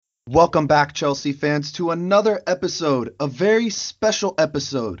Welcome back, Chelsea fans, to another episode, a very special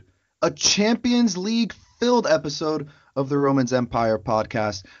episode, a Champions League filled episode of the Romans Empire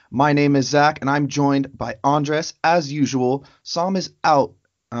podcast. My name is Zach, and I'm joined by Andres, as usual. Sam is out,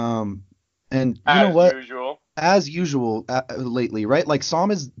 and you know what? As usual lately, right? Like, Sam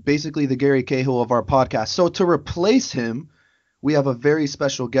is basically the Gary Cahill of our podcast. So to replace him, we have a very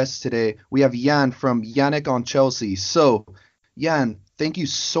special guest today. We have Jan from Yannick on Chelsea. So, Jan, thank you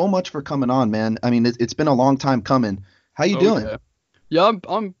so much for coming on, man. I mean, it's been a long time coming. How you doing? Yeah,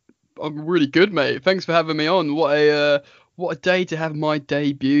 I'm really good, mate. Thanks for having me on. What a day to have my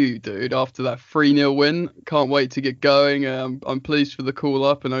debut, dude. After that 3-0 win, can't wait to get going. I'm pleased for the call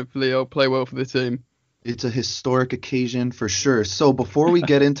up, and hopefully I'll play well for the team. It's a historic occasion for sure. So before we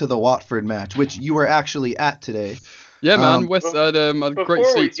get into the Watford match, which you were actually at today. Yeah, man. West Side, great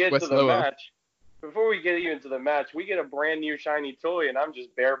seats. West Lower. Before we get even to the match, we get a brand new shiny toy, and I'm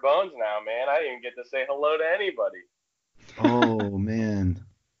just bare bones now, man. I didn't even get to say hello to anybody. Oh, man.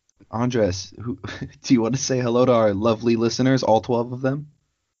 Andres, do you want to say hello to our lovely listeners, all 12 of them?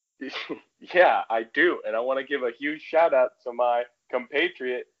 Yeah, I do. And I want to give a huge shout out to my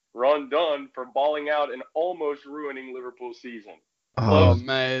compatriot, Rondon, for balling out and almost ruining Liverpool's season. Oh,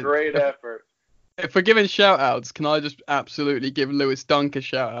 man. Great effort. If we're giving shout-outs, can I just absolutely give Lewis Dunk a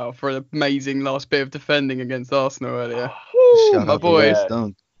shout-out for an amazing last bit of defending against Arsenal earlier? Shout out to Lewis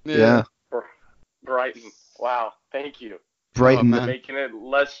Dunk. Yeah. Brighton. Wow. Thank you. Brighton. Making it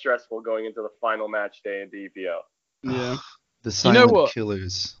less stressful going into the final match day in DPL. Yeah. The silent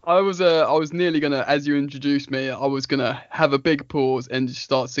killers. I was nearly gonna, as you introduced me, I was gonna have a big pause and just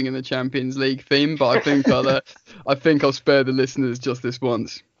start singing the Champions League theme, but I think I'll spare the listeners just this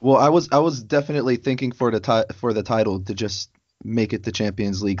once. Well, I was definitely thinking for the title to just make it the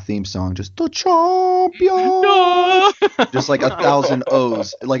Champions League theme song, just the champion, just like 1,000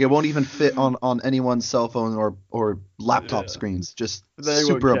 O's, like it won't even fit on anyone's cell phone or laptop screens, just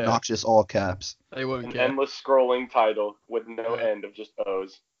super obnoxious all caps. They won't An care. endless scrolling title with no end of just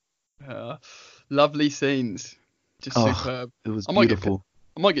O's. Lovely scenes, just superb. It was beautiful.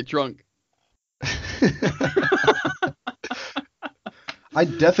 I might get drunk. I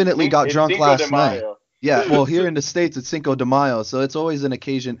definitely got drunk last night. Yeah, well, here in the States, it's Cinco de Mayo, so it's always an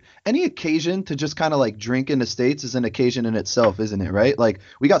occasion. Any occasion to just kind of like drink in the States is an occasion in itself, isn't it, right? Like,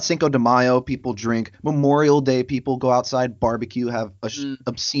 we got Cinco de Mayo, people drink. Memorial Day, people go outside, barbecue, have an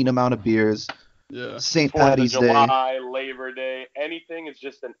obscene amount of beers. Yeah. St. Patty's Day. July, Labor Day, anything is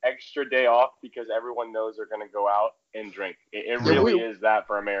just an extra day off because everyone knows they're going to go out and drink. It really is that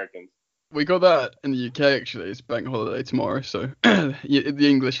for Americans. We got that in the UK, actually. It's bank holiday tomorrow, so the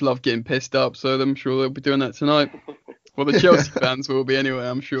English love getting pissed up, so I'm sure they'll be doing that tonight. Well, the Chelsea fans will be anyway,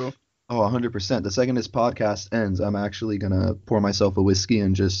 I'm sure. Oh, 100%. The second this podcast ends, I'm actually going to pour myself a whiskey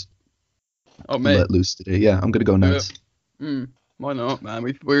and just let loose today. Yeah, I'm going to go nuts. Why not,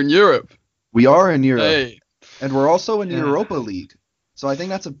 man? We're in Europe. We are in Europe. Hey. And we're also in the Europa League. So I think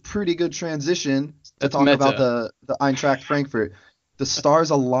that's a pretty good transition to talk about the Eintracht Frankfurt. The stars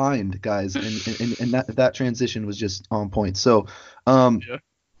aligned, guys, and that transition was just on point. So,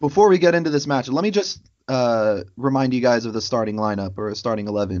 before we get into this match, let me just remind you guys of the starting lineup or starting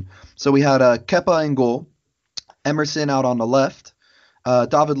 11. So we had Kepa in goal, Emerson out on the left,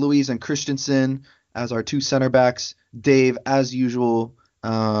 David Luiz and Christensen as our two center backs, Dave as usual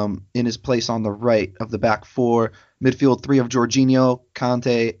in his place on the right of the back four, midfield three of Jorginho,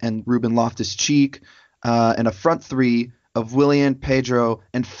 Kante, and Ruben Loftus-Cheek, and a front three of Willian, Pedro,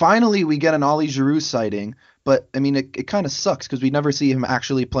 and finally we get an Ollie Giroud sighting. But I mean, it kind of sucks because we never see him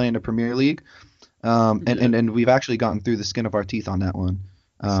actually play in the Premier League, and we've actually gotten through the skin of our teeth on that one.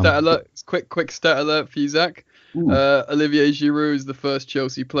 Stat alert! Quick stat alert for you, Zach. Olivier Giroud is the first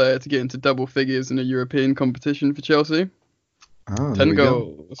Chelsea player to get into double figures in a European competition for Chelsea. 10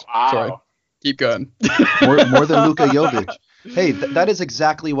 goals. Wow. Sorry, keep going. more than Luka Jovic. Hey, that is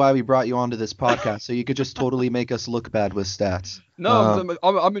exactly why we brought you onto this podcast, so you could just totally make us look bad with stats. No,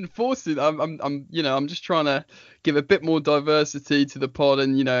 I'm enforced it. I'm just trying to give a bit more diversity to the pod,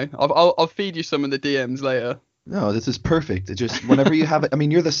 and I'll feed you some of the DMs later. No, this is perfect. It just whenever you have it, I mean,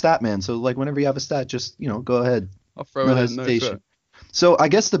 you're the stat man, so like whenever you have a stat, just go ahead. I'll throw it in. No sweat. So I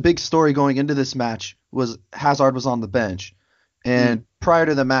guess the big story going into this match was Hazard was on the bench, and prior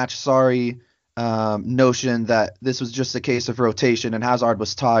to the match, notion that this was just a case of rotation and Hazard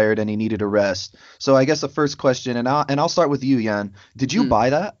was tired and he needed a rest. So I guess the first question, and I'll start with you, Jan. Did you buy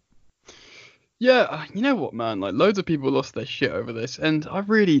that? Yeah, you know what, man? Like, loads of people lost their shit over this, and I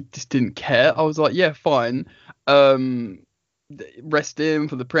really just didn't care. I was like, yeah, fine. Rest him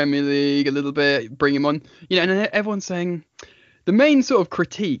for the Premier League a little bit, bring him on. And everyone's saying the the main sort of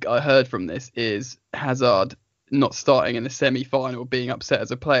critique I heard from this is Hazard not starting in the semi-final, being upset as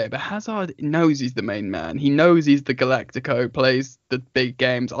a player. But Hazard knows he's the main man. He knows he's the Galactico, plays the big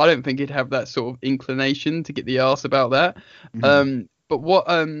games. I don't think he'd have that sort of inclination to get the arse about that. But what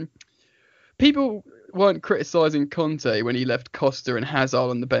people weren't criticising Conte when he left Costa and Hazard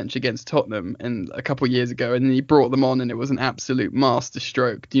on the bench against Tottenham and a couple of years ago, and then he brought them on and it was an absolute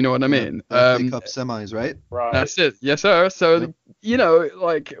masterstroke. Do you know what I mean? FA Cup semis, right? Right. That's it. Yes, sir. So, you know,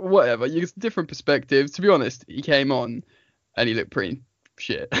 like, whatever. You get different perspectives. To be honest, he came on and he looked pretty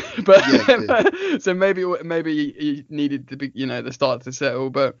shit. But so maybe he needed to be, you know, the start to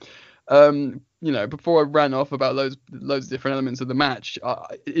settle. But you know, before I ran off about loads of different elements of the match,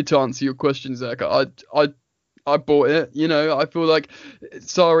 to answer your question, Zach, I bought it. You know, I feel like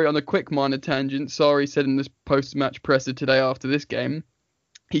Sarri, on a quick minor tangent, Sarri said in this post-match presser today after this game,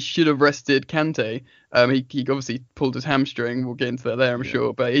 he should have rested Kante. He obviously pulled his hamstring. We'll get into that there, I'm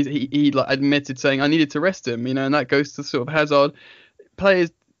sure. But he like admitted saying I needed to rest him. You know, and that goes to sort of Hazard.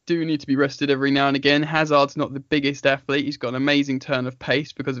 Players do need to be rested every now and again. Hazard's not the biggest athlete. He's got an amazing turn of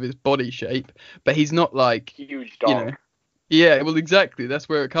pace because of his body shape, but he's not like huge dog. You know, yeah, well, exactly. That's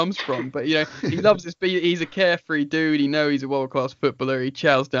where it comes from. But you know, he loves his speed. He's a carefree dude. He knows he's a world-class footballer. He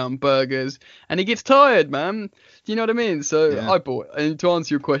chows down burgers, and he gets tired, man. Do you know what I mean? So I bought. And to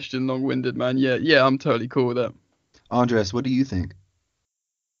answer your question, long-winded man, yeah, I'm totally cool with that. Andres, what do you think?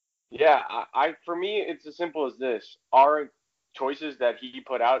 Yeah, for me, it's as simple as this. Our choices that he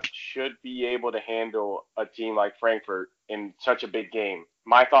put out should be able to handle a team like Frankfurt in such a big game.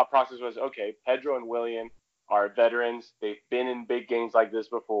 My thought process was, okay, Pedro and Willian are veterans. They've been in big games like this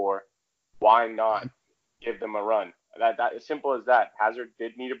before. Why not give them a run? That as simple as that. Hazard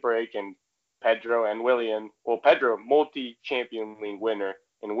did need a break, and Pedro and Willian, well, Pedro, multi-champion league winner,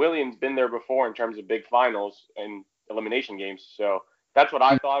 and Willian's been there before in terms of big finals and elimination games. So that's what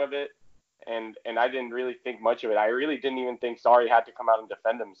I thought of it. And I didn't really think much of it. I really didn't even think Sarri had to come out and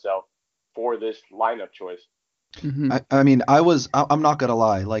defend himself for this lineup choice. Mm-hmm. I mean, I'm not going to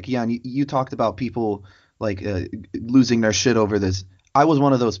lie. Like, Jan, you talked about people like losing their shit over this. I was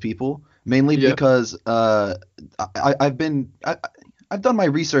one of those people, mainly because I've done my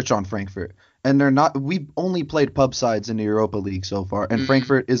research on Frankfurt, and we've only played pub sides in the Europa League so far, and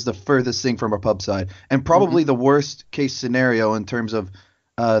Frankfurt is the furthest thing from a pub side, and probably the worst case scenario in terms of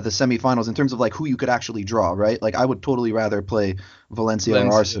the semifinals, in terms of like who you could actually draw, right? Like, I would totally rather play Valencia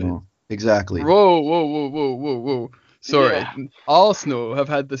or Arsenal. Exactly. Whoa. Sorry. Yeah. Arsenal have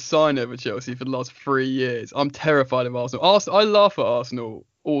had the sign over Chelsea for the last 3 years. I'm terrified of Arsenal. I laugh at Arsenal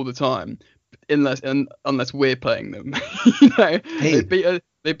all the time, unless we're playing them. You know, hey.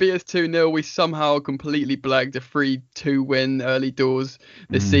 They beat us 2-0. We somehow completely blagged a 3-2 win early doors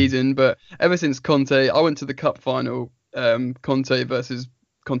this season. But ever since Conte, I went to the cup final, Conte versus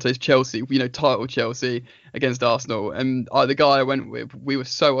Conte's Chelsea, you know, title Chelsea against Arsenal, and the guy I went with, we were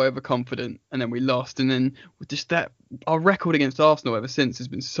so overconfident, and then we lost, and then just that our record against Arsenal ever since has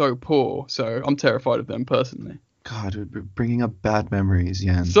been so poor. So I'm terrified of them personally. God, we're bringing up bad memories,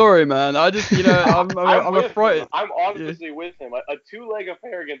 Jan. Sorry, man. I just, you know, I'm afraid. I'm honestly with him. A two-leg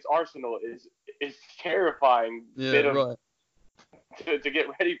affair against Arsenal is terrifying. To get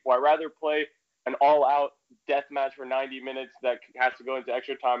ready for. I'd rather play an all-out death match for 90 minutes that has to go into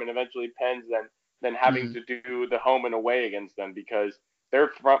extra time and eventually pens than having to do the home and away against them, because their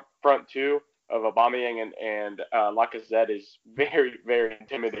front two of Aubameyang and Lacazette is very, very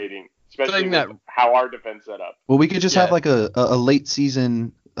intimidating, especially with how our defense set up. Well, we could just have like a late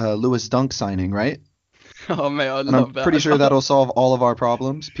season Lewis Dunk signing, right? Oh man, I love that. I'm pretty sure that'll solve all of our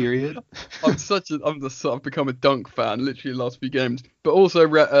problems. Period. I've become a Dunk fan literally the last few games. But also,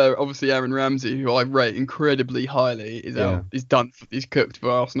 obviously, Aaron Ramsey, who I rate incredibly highly, is out. He's cooked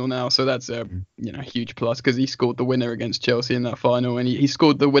for Arsenal now. So that's a huge plus, because he scored the winner against Chelsea in that final, and he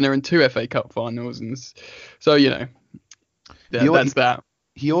scored the winner in 2 FA Cup finals, and so that's that.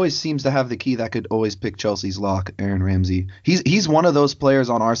 He always seems to have the key that could always pick Chelsea's lock, Aaron Ramsey. He's one of those players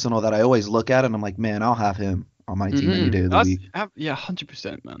on Arsenal that I always look at and I'm like, man, I'll have him on my team any day of the week. Yeah,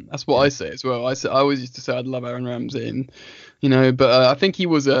 100%, man. That's what I say as well. I always used to say I'd love Aaron Ramsey, and but I think he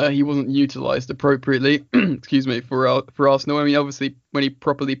wasn't utilised appropriately. Excuse me, for Arsenal. I mean, obviously when he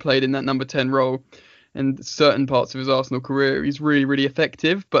properly played in that number 10 role in certain parts of his Arsenal career, he's really, really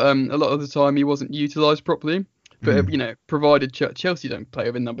effective. But a lot of the time he wasn't utilised properly. But, provided Chelsea don't play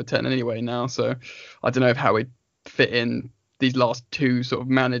with a number 10 anyway now, so I don't know how he'd fit in these last two sort of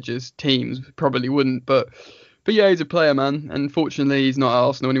managers' teams. Probably wouldn't, but yeah, he's a player, man. And fortunately, he's not at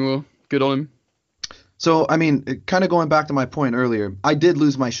Arsenal anymore. Good on him. So, I mean, kind of going back to my point earlier, I did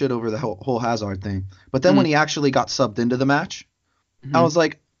lose my shit over the whole Hazard thing. But then when he actually got subbed into the match, I was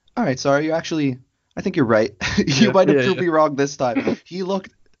like, all right, sorry, I think you're right. You might have proved me wrong this time. He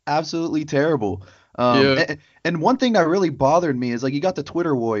looked absolutely terrible. Yeah. And one thing that really bothered me is like you got the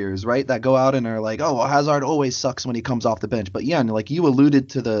Twitter warriors, right, that go out and are like, oh, well, Hazard always sucks when he comes off the bench. But yeah, and like you alluded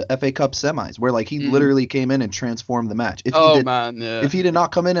to the FA Cup semis where like he literally came in and transformed the match. If he did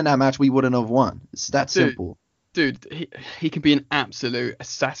not come in that match, we wouldn't have won. It's that simple. Dude, he can be an absolute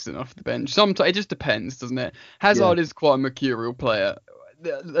assassin off the bench. Sometimes it just depends, doesn't it? Hazard is quite a mercurial player.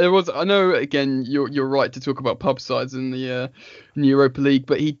 I know again you're right to talk about pub sides in the Europa League,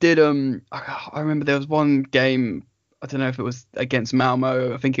 but he did I remember there was one game, I don't know if it was against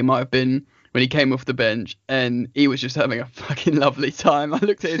Malmo, I think it might have been, when he came off the bench and he was just having a fucking lovely time. I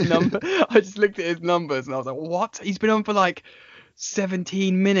just looked at his numbers and I was like, what? He's been on for like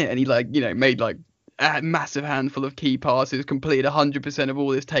 17 minutes and he made like a massive handful of key passes, completed 100% of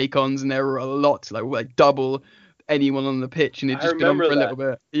all his take-ons, and there were a lot, like double anyone on the pitch, and he'd just been on for a little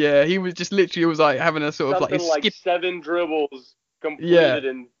bit. Yeah, he was just literally was like having a sort something of like 7 dribbles completed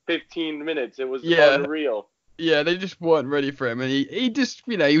in 15 minutes. It was unreal. Yeah, they just weren't ready for him, and he just,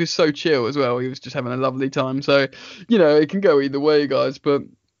 he was so chill as well. He was just having a lovely time. So, it can go either way, guys. But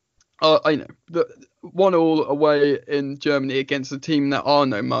I know the 1-1 away in Germany against a team that are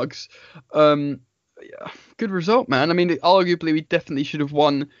no mugs. Good result, man. I mean, arguably we definitely should have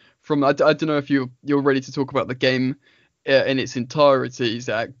won. I don't know if you're ready to talk about the game in its entirety,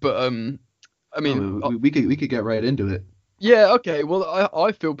 Zach, but I mean, we could get right into it. Yeah, okay. Well,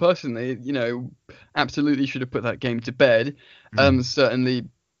 I feel personally, absolutely should have put that game to bed. Certainly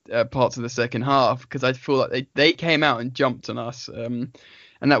parts of the second half, because I feel like they came out and jumped on us, and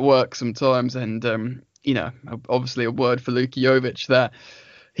that works sometimes. And obviously a word for Luka Jovic that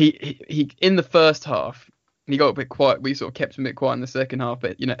he in the first half. He got a bit quiet. We sort of kept him a bit quiet in the second half.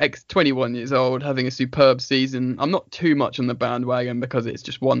 But, 21 years old, having a superb season. I'm not too much on the bandwagon because it's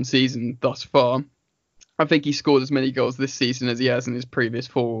just one season thus far. I think he scored as many goals this season as he has in his previous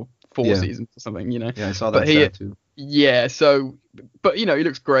four seasons or something, Yeah, I saw that stat too. Yeah, so, but, he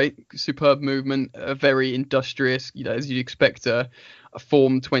looks great. Superb movement, very industrious, as you'd expect a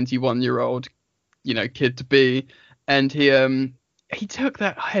formed 21-year-old, kid to be. And he took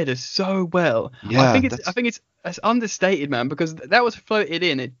that header so well. Yeah, I think it's understated, man, because that was floated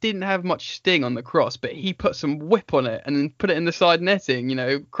in. It didn't have much sting on the cross, but he put some whip on it and then put it in the side netting,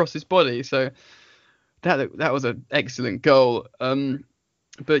 across his body. So that was an excellent goal.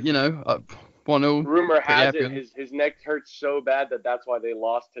 But 1-0. Rumor has it his neck hurts so bad that's why they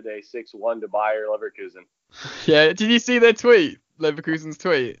lost today 6-1 to Bayer Leverkusen. Yeah, did you see their tweet? Leverkusen's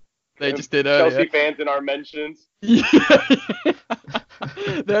tweet. They just did earlier. Chelsea fans in our mentions. Yeah.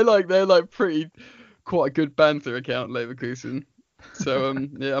 they're like quite a good banter account, Leverkusen. So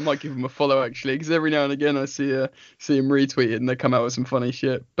I might give them a follow actually, because every now and again I see him retweeted and they come out with some funny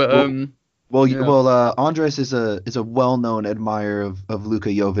shit. But Andres is a well-known admirer of Luka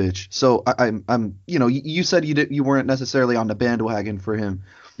Jovic. So I'm you said you weren't necessarily on the bandwagon for him.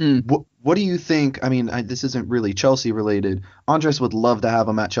 What do you think? I mean, this isn't really Chelsea related. Andres would love to have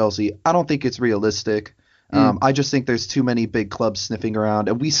him at Chelsea. I don't think it's realistic. I just think there's too many big clubs sniffing around,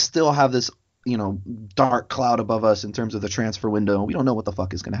 and we still have this, dark cloud above us in terms of the transfer window. We don't know what the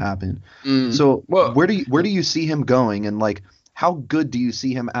fuck is going to happen. So where do you see him going, and like how good do you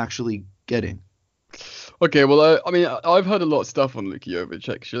see him actually getting? Okay, well, I mean, I've heard a lot of stuff on Luka Jovic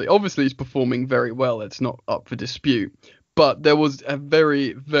actually. Obviously, he's performing very well. It's not up for dispute. But there was a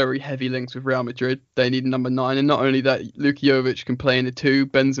very, very heavy links with Real Madrid. They need a number 9. And not only that, Luka Jovic can play in the 2.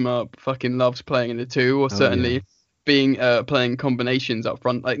 Benzema fucking loves playing in the 2, or certainly being playing combinations up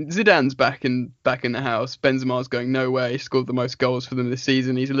front. Like Zidane's back in the house. Benzema's going nowhere. He scored the most goals for them this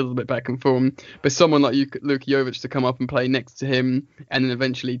season. He's a little bit back in form. But someone like Luka Jovic to come up and play next to him and then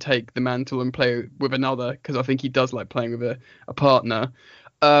eventually take the mantle and play with another, because I think he does like playing with a partner.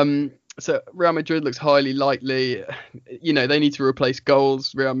 So Real Madrid looks highly likely. They need to replace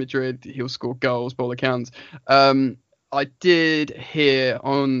goals. Real Madrid, he'll score goals by all accounts. I did hear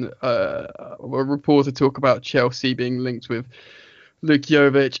on a reporter talk about Chelsea being linked with Luka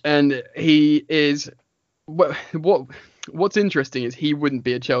Jovic, and he is what's interesting is he wouldn't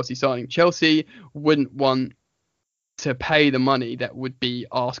be a Chelsea signing. Chelsea wouldn't want to pay the money that would be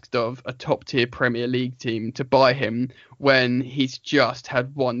asked of a top tier Premier League team to buy him when he's just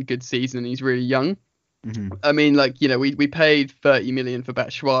had one good season and he's really young. I mean, we paid 30 million for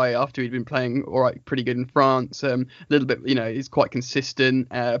Batshuayi after he'd been playing all right, pretty good in France. A little bit, he's quite consistent,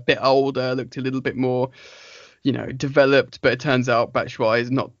 a bit older, looked a little bit more, developed. But it turns out Batshuayi is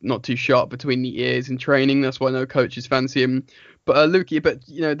not too sharp between the ears in training. That's why no coaches fancy him. But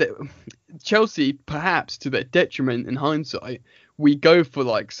Chelsea, perhaps to their detriment in hindsight, we go for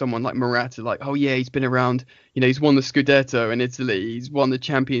like someone like Morata, like, oh yeah, he's been around, he's won the Scudetto in Italy, he's won the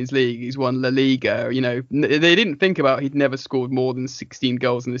Champions League, he's won La Liga, they didn't think about he'd never scored more than 16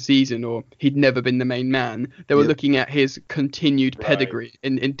 goals in the season, or he'd never been the main man. They were looking at his continued pedigree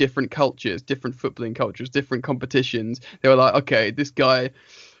in different cultures, different footballing cultures, different competitions. They were like, okay, this guy,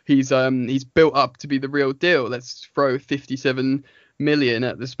 he's built up to be the real deal. Let's throw 57 million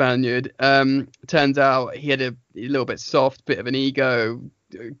at the Spaniard. Turns out he had a little bit soft, bit of an ego.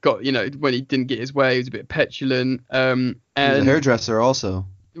 Got when he didn't get his way, he was a bit petulant. And he was a hairdresser also.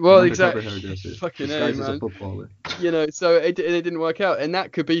 Well, exactly. Fucking man. A footballer. So it didn't work out, and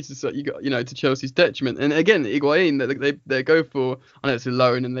that could be to Chelsea's detriment. And again, Higuain, they go for, I know it's a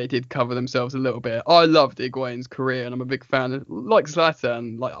loan, and they did cover themselves a little bit. I loved Higuain's career, and I'm a big fan of, like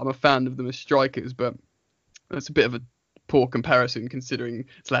Zlatan, like I'm a fan of them as strikers, but it's a bit of a poor comparison considering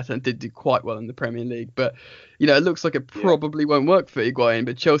Zlatan did do quite well in the Premier League. But it looks like it probably won't work for Higuain,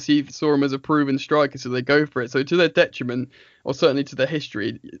 but Chelsea saw him as a proven striker, so they go for it. So to their detriment, or certainly to their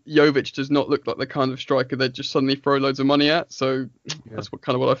history, Jovic does not look like the kind of striker they'd just suddenly throw loads of money at. So that's what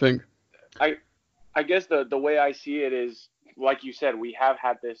I think. I guess the way I see it is, like you said, we have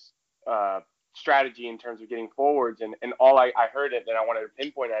had this strategy in terms of getting forwards, and all I heard it that I wanted to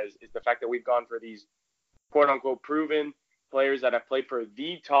pinpoint at is the fact that we've gone for these quote unquote proven players that have played for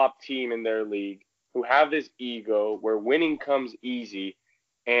the top team in their league, who have this ego where winning comes easy,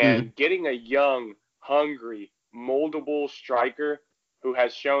 and getting a young, hungry, moldable striker who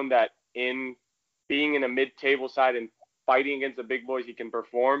has shown that in being in a mid-table side and fighting against the big boys, he can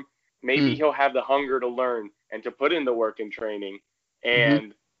perform. Maybe he'll have the hunger to learn and to put in the work in training.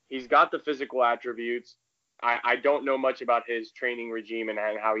 And he's got the physical attributes. I don't know much about his training regime and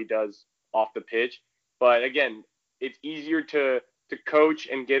how he does off the pitch. But again, it's easier to coach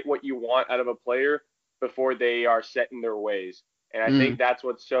and get what you want out of a player before they are set in their ways. And I think that's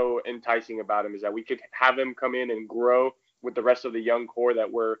what's so enticing about him, is that we could have him come in and grow with the rest of the young core that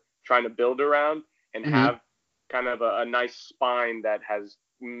we're trying to build around, and have kind of a nice spine that has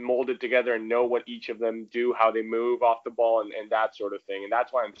molded together and know what each of them do, how they move off the ball, and that sort of thing. And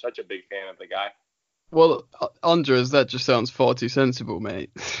that's why I'm such a big fan of the guy. Well, Andres, that just sounds far too sensible, mate.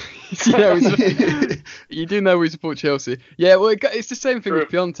 You do know we support Chelsea. Yeah, well, it's the same thing with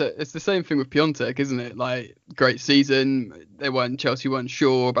Piontek. It's the same thing with Piontek, isn't it? Like, great season. Chelsea weren't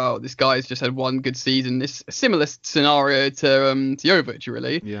sure about this guy's just had one good season. It's a similar scenario to Jovic,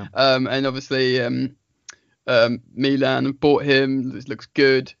 really. Yeah. And obviously, Milan bought him. This looks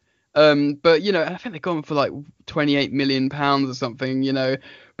good. But I think they're going for like £28 million or something,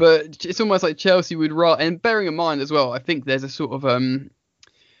 but it's almost like Chelsea would rather, and bearing in mind as well, I think there's a sort of,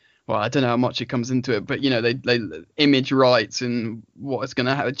 well, I don't know how much it comes into it, but they image rights and what's going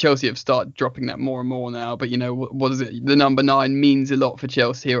to happen. Chelsea have started dropping that more and more now, but what is it? The number 9 means a lot for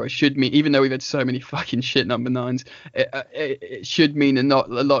Chelsea, or it should mean, even though we've had so many fucking shit number 9s, it should mean a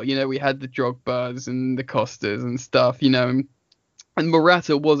lot. We had the Drogbas and the Costas and stuff, and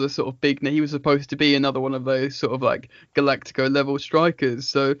Morata was a sort of big, he was supposed to be another one of those sort of like Galactico level strikers.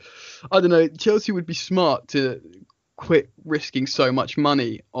 So I don't know, Chelsea would be smart to quit risking so much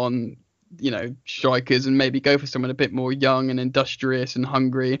money on, strikers, and maybe go for someone a bit more young and industrious and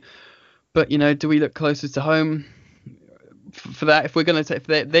hungry. But, do we look closer to home for that? If we're going to take,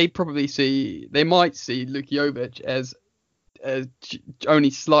 they might see Luka Jovic as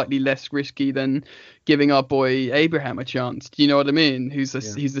only slightly less risky than giving our boy Abraham a chance. Do you know what I mean? He's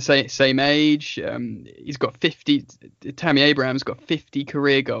the same age. He's got 50. Tammy Abraham's got 50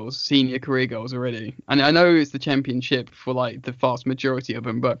 senior career goals already. And I know it's the championship for like the vast majority of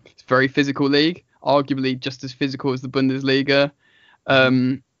them, but it's a very physical league, arguably just as physical as the Bundesliga.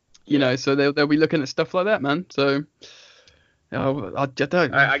 So they'll be looking at stuff like that, man. So I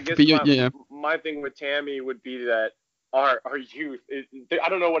don't. I guess my thing with Tammy would be that our youth, I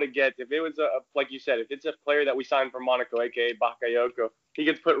don't know what it gets. If it was like you said, if it's a player that we signed from Monaco, aka Bakayoko, he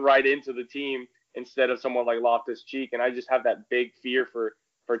gets put right into the team instead of someone like Loftus-Cheek, and I just have that big fear for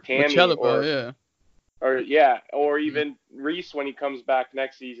Tammy, or even Reece when he comes back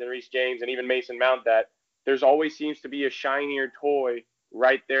next season, Reece James, and even Mason Mount. That there's always seems to be a shinier toy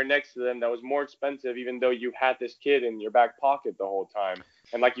right there next to them that was more expensive, even though you had this kid in your back pocket the whole time.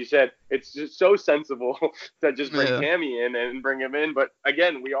 And like you said, it's just so sensible to just bring Tammy in and bring him in. But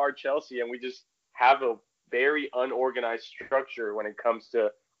again, we are Chelsea, and we just have a very unorganized structure when it comes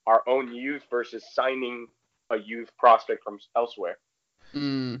to our own youth versus signing a youth prospect from elsewhere.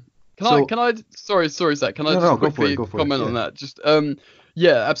 Can I sorry Zach, can I just quickly comment on that? Just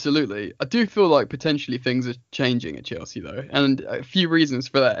yeah, absolutely. I do feel like potentially things are changing at Chelsea though, and a few reasons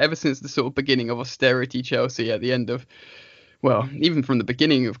for that. Ever since the sort of beginning of austerity Chelsea at the end of well, even from the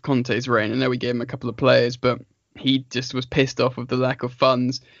beginning of Conte's reign, I know we gave him a couple of players, but he just was pissed off with the lack of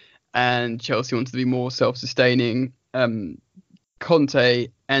funds, and Chelsea wanted to be more self-sustaining. Conte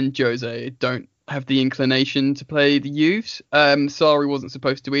and Jose don't have the inclination to play the youths. Sarri wasn't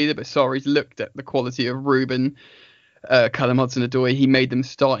supposed to either, but Sarri's looked at the quality of Ruben, Callum Hudson-Odoi. He made them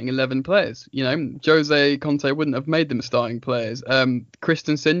starting 11 players. You know, Jose Conte wouldn't have made them starting players.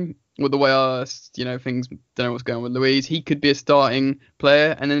 Christensen, with the way things, don't know what's going on with Luis, he could be a starting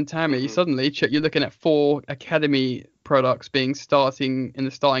player. And then Tammy, suddenly you're looking at 4 academy products being starting in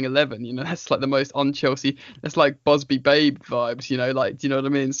the starting 11. You know, that's like the most un-Chelsea. That's like Busby Babe vibes. You know, like, do you know what I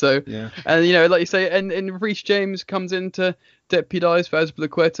mean? So yeah. And you know, like you say, and Reece James comes in to deputise for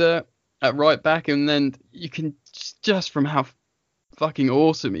Azpilicueta at right back, and then you can just from how fucking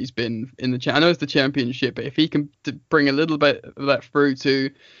awesome he's been in the I know it's the Championship, but if he can bring a little bit of that through to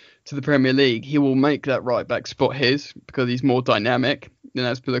the Premier League, he will make that right back spot his, because he's more dynamic than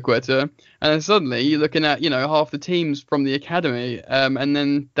Azpilicueta. And then suddenly you're looking at, you know, half the teams from the academy, and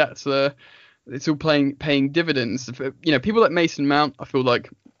then that's it's all paying dividends. You know, people like Mason Mount, I feel like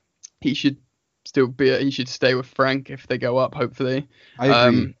he should he should stay with Frank if they go up, hopefully. I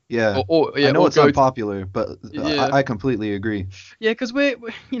agree. Yeah. I know it's unpopular, but I completely agree. Yeah, because we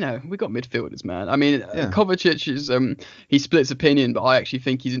got midfielders, man. I mean, Kovacic is he splits opinion, but I actually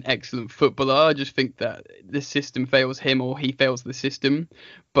think he's an excellent footballer. I just think that this system fails him, or he fails the system.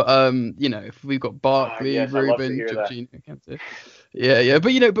 But you know, if we've got Barkley, Ruben, Jorginho,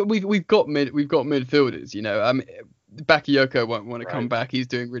 but we've got midfielders. You know, Bakayoko won't want to come back. He's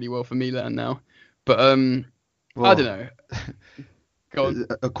doing really well for Milan now. But I don't know. Go on.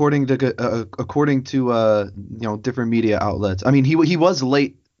 According to different media outlets, I mean, he was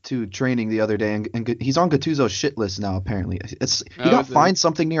late to training the other day, and he's on Gattuso's shit list now. Apparently, he got fined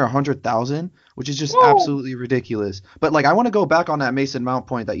something near 100,000, which is just absolutely ridiculous. But like, I want to go back on that Mason Mount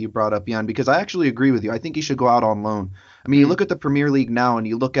point that you brought up, Jan, because I actually agree with you. I think he should go out on loan. I mean, you look at the Premier League now, and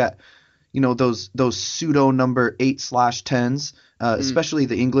you look at those pseudo number 8/10s, especially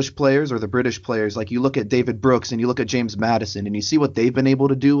the English players or the British players. Like, you look at David Brooks and you look at James Maddison, and you see what they've been able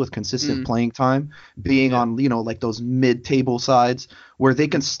to do with consistent playing time, being on, like those mid-table sides where they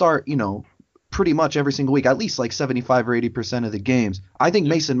can start, pretty much every single week, at least like 75 or 80% of the games. I think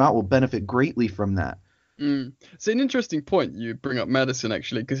Mason Mount will benefit greatly from that. It's an interesting point you bring up Maddison,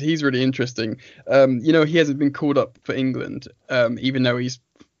 actually, because he's really interesting. He hasn't been called up for England, even though he's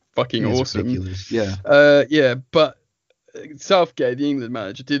fucking awesome. Ridiculous. Yeah. But Southgate, the England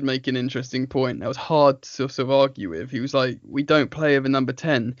manager, did make an interesting point that was hard to sort of argue with. He was like, we don't play over number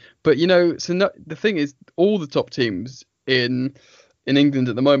 10. But, the thing is, all the top teams in England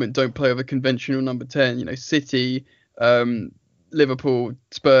at the moment don't play over conventional number 10. City, Liverpool,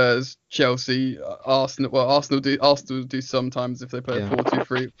 Spurs, Chelsea, Arsenal. Well, Arsenal do sometimes if they play a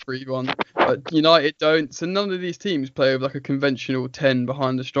 4-2-3-1. But United don't. So none of these teams play with like a conventional 10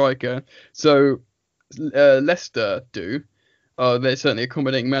 behind the striker. So Leicester do. They're certainly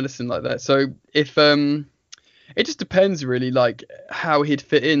accommodating Maddison like that. So if it just depends really, like how he'd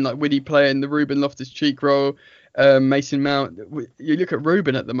fit in. Like, would he play in the Ruben Loftus-Cheek role? Mason Mount, you look at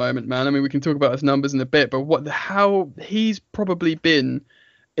Ruben at the moment, man. I mean, we can talk about his numbers in a bit, but how he's probably been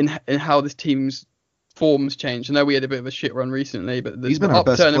in how this team's forms changed. I know we had a bit of a shit run recently, but he's been our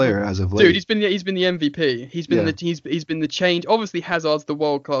best player as of late. Dude, he's been the MVP. He's been the change. Obviously, Hazard's the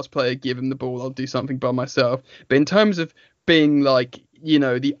world class player. Give him the ball, I'll do something by myself. But in terms of being like,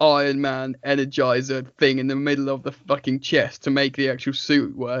 the Iron Man energizer thing in the middle of the fucking chest to make the actual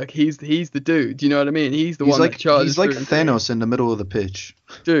suit work, he's the dude. Do you know what I mean? He's one that charges. He's like Thanos in the middle of the pitch.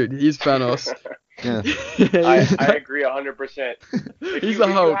 Dude, he's Thanos. Yeah. I agree 100%. If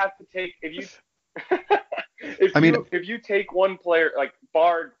you take one player, like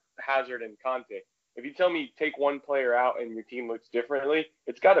bar Hazard and Conte, if you tell me take one player out and your team looks differently,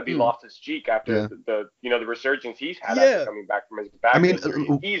 it's got to be Loftus-Cheek after the resurgence he's had after coming back from his back injury,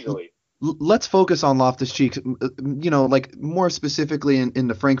 easily. Let's focus on Loftus-Cheek, like more specifically in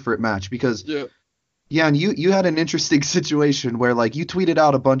the Frankfurt match, because and you had an interesting situation where like you tweeted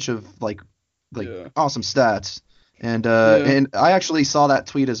out a bunch of like awesome stats. And and I actually saw that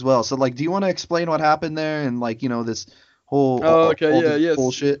tweet as well. So like, do you want to explain what happened there and like this whole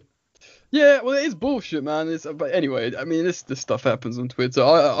bullshit? Yeah, well, it is bullshit, man. But anyway, I mean, this stuff happens on Twitter.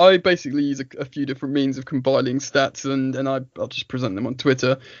 I basically use a few different means of compiling stats, and I'll just present them on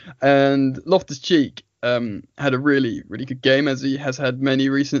Twitter. And Loftus-Cheek, had a really, really good game, as he has had many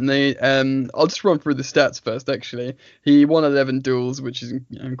recently. I'll just run through the stats first, actually. He won 11 duels, which is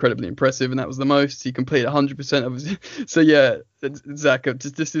incredibly impressive, and that was the most. He completed 100% of his... So, yeah, Zach,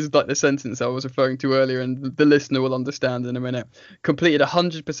 this is like the sentence I was referring to earlier, and the listener will understand in a minute. Completed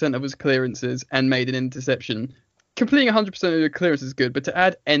 100% of his clearances and made an interception. Completing 100% of your clearance is good, but to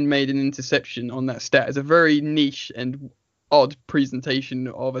add "and made an interception" on that stat is a very niche and odd presentation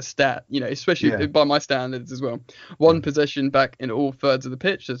of a stat, especially by my standards as well. One possession back in all thirds of the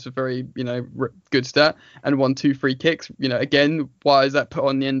pitch, that's a very, good stat. And 1-2 free kicks, again, why is that put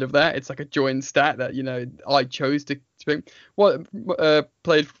on the end of that? It's like a joined stat that, I chose to pick.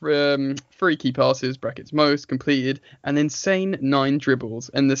 Played 3 key passes, brackets most, completed an insane 9 dribbles,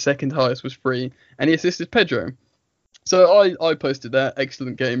 and the second highest was 3, and he assisted Pedro. So I posted that.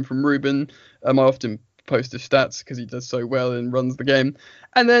 Excellent game from Ruben. I often post his stats because he does so well and runs the game.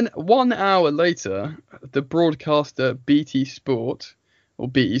 And then 1 hour later, the broadcaster BT Sport, or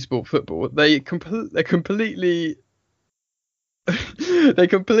BT Sport Football, they completely they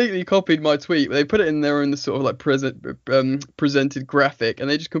completely copied my tweet. They put it in their own sort of like presented graphic, and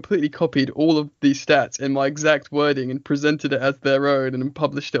they just completely copied all of these stats in my exact wording and presented it as their own and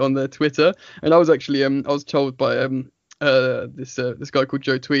published it on their Twitter. And I was actually I was told by this guy called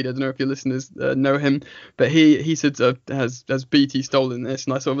Joe Tweed. I don't know if your listeners know him, but he said has BT stolen this,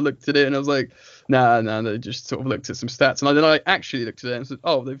 and I sort of looked at it and I was like, nah, they just sort of looked at some stats, and then I actually looked at it and said,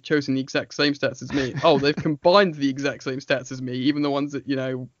 oh, they've chosen the exact same stats as me. Oh, they've combined the exact same stats as me, even the ones that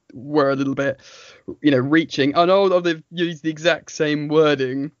were a little bit reaching. Oh no, they've used the exact same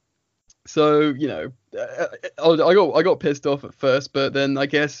wording. So I got pissed off at first, but then I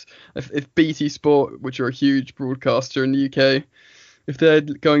guess if BT Sport, which are a huge broadcaster in the UK, if they're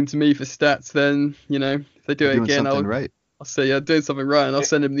going to me for stats, then if they do it again, I'll say doing something right, and I'll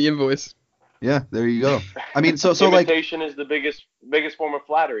send them the invoice. Yeah, there you go. I mean, so imitation is the biggest form of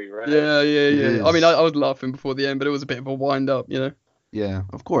flattery, right? Yeah. I mean, I was laughing before the end, but it was a bit of a wind up, Yeah,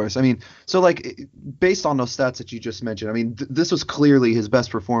 of course. I mean, so based on those stats that you just mentioned, I mean, this was clearly his best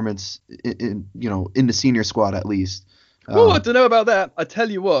performance in the senior squad, at least. Well, I don't know about that. I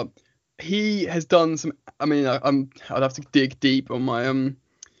tell you what, he has done some. I mean, I'd have to dig deep on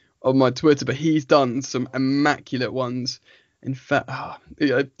my Twitter, but he's done some immaculate ones. In fact, I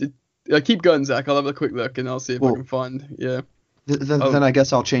keep going, Zach. I'll have a quick look and I'll see if I can find. Yeah. Then I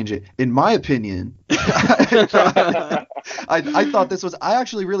guess I'll change it. In my opinion, I thought this was. I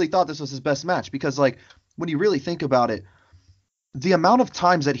actually really thought this was his best match because, when you really think about it, the amount of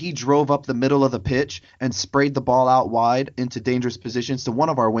times that he drove up the middle of the pitch and sprayed the ball out wide into dangerous positions to one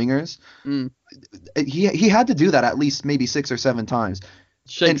of our wingers, he had to do that at least maybe 6 or 7 times.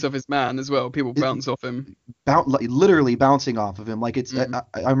 Shakes off his man as well. People bounce off him. Literally bouncing off of him. Like it's.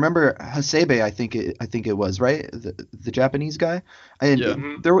 I remember Hasebe. I think it was right. The Japanese guy.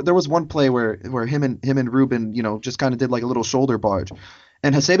 And there was one play where him and Ruben just kind of did like a little shoulder barge,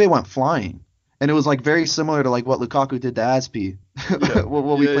 and Hasebe went flying, and it was like very similar to like what Lukaku did to Aspi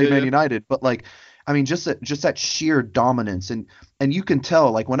when we played Man United. But I mean, just that sheer dominance, and you can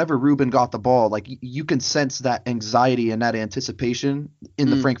tell, whenever Ruben got the ball, you can sense that anxiety and that anticipation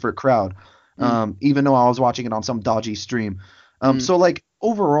in the Frankfurt crowd, even though I was watching it on some dodgy stream. So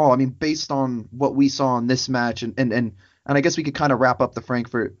overall, I mean, based on what we saw in this match, and I guess we could kind of wrap up the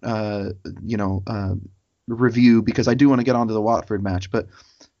Frankfurt, review, because I do want to get onto the Watford match, but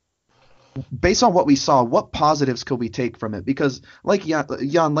based on what we saw, what positives could we take from it? Because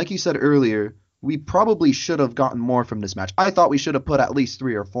Jan, like you said earlier, we probably should have gotten more from this match. I thought we should have put at least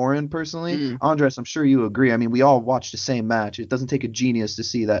 3 or 4 in, personally. Andres, I'm sure you agree. I mean, we all watched the same match. It doesn't take a genius to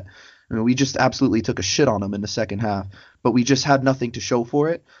see that. I mean, we just absolutely took a shit on them in the second half, but we just had nothing to show for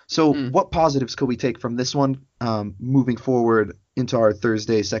it. So what positives could we take from this one moving forward into our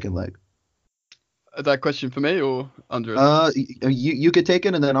Thursday second leg? That question for me or Andres? You could take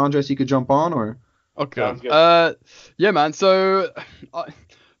it, and then Andres, you could jump on, or? Okay. Yeah, man. So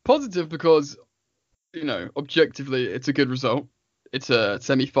positive because, objectively, it's a good result. It's a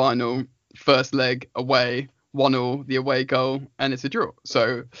semi-final, first leg away, 1-0, the away goal, and it's a draw.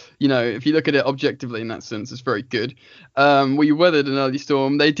 So, if you look at it objectively in that sense, it's very good. We weathered an early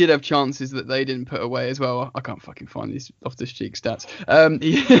storm. They did have chances that they didn't put away as well. I can't fucking find these Loftus-Cheek stats.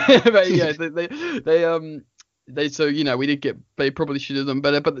 But yeah, they so, we did get, they probably should have done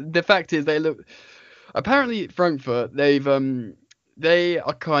better. But the fact is, apparently Frankfurt, they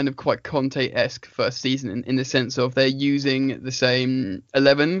are kind of quite Conte-esque first season in the sense of they're using the same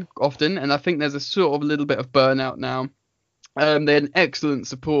 11 often, and I think there's a sort of a little bit of burnout now They had an excellent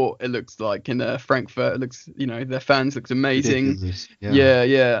support. It looks like in Frankfurt. It looks, their fans looked amazing. Ridiculous. Yeah.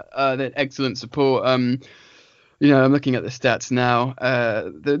 They had excellent support. I'm looking at the stats now.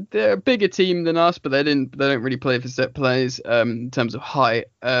 They're a bigger team than us, but they don't really play for set plays in terms of height.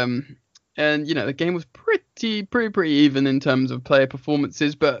 And the game was pretty even in terms of player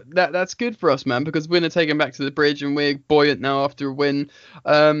performances, but that's good for us, man, because we're gonna take them back to the bridge and we're buoyant now after a win.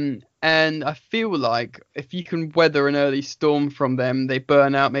 And I feel like if you can weather an early storm from them, they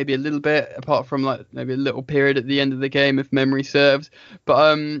burn out maybe a little bit, apart from like maybe a little period at the end of the game if memory serves.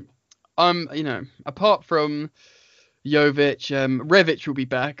 But apart from Jovic, Revic will be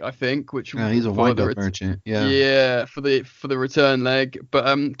back, I think, which he's a wind-up merchant. Yeah, for the return leg.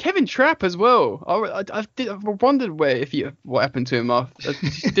 But Kevin Trapp as well. I wondered what happened to him. I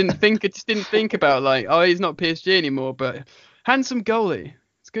just didn't think about like, oh, he's not PSG anymore. But handsome goalie,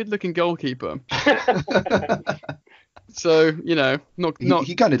 it's a good-looking goalkeeper. So not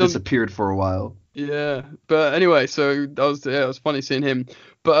he kind of disappeared for a while. Yeah, but anyway, so it was funny seeing him.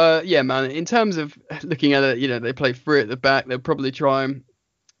 But yeah, man, in terms of looking at it, they play free at the back. They'll probably try and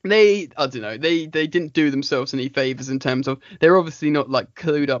I don't know, they didn't do themselves any favors in terms of, they're obviously not like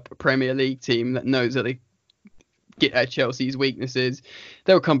clued up a Premier League team that knows that they get at Chelsea's weaknesses.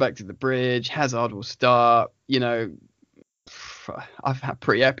 They'll come back to the bridge. Hazard will start. I'm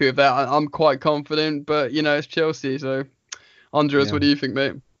pretty happy with that. I'm quite confident, but it's Chelsea. So, Andres, What do you think,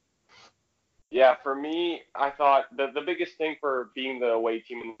 mate? Yeah, for me, I thought the biggest thing for being the away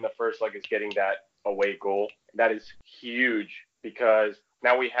team in the first leg is getting that away goal. That is huge because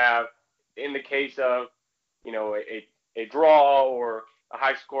now we have, in the case of, a draw or a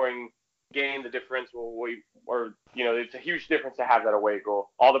high scoring game, the difference it's a huge difference to have that away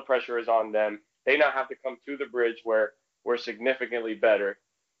goal. All the pressure is on them. They now have to come to the bridge where we're significantly better.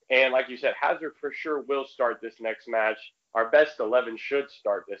 And like you said, Hazard for sure will start this next match. Our best 11 should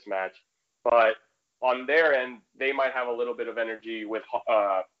start this match. But on their end, they might have a little bit of energy with,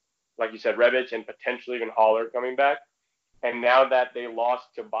 like you said, Rebic and potentially even Haller coming back. And now that they lost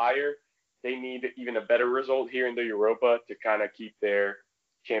to Bayer, they need even a better result here in the Europa to kind of keep their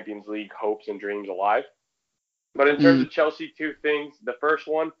Champions League hopes and dreams alive. But in terms of Chelsea, two things. The first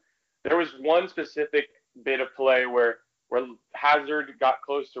one, there was one specific bit of play where Hazard got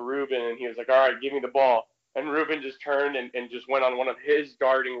close to Ruben and he was like, all right, give me the ball. And Ruben just turned and just went on one of his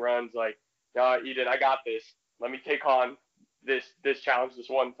darting runs like, Eden, I got this. Let me take on this challenge this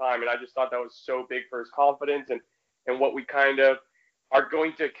one time. And I just thought that was so big for his confidence and what we kind of are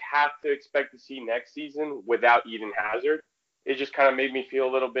going to have to expect to see next season without Eden Hazard. It just kind of made me feel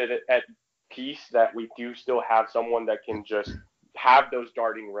a little bit at peace that we do still have someone that can just have those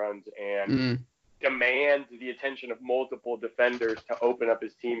darting runs and demand the attention of multiple defenders to open up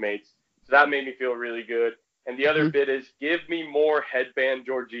his teammates. So that made me feel really good. And the other bit is, give me more headband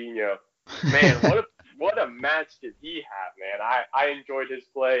Jorginho. Man, what a match did he have, man. I enjoyed his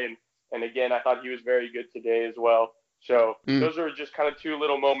play, and again, I thought he was very good today as well. So those are just kind of two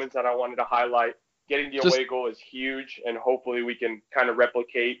little moments that I wanted to highlight. Getting the away goal is huge, and hopefully we can kind of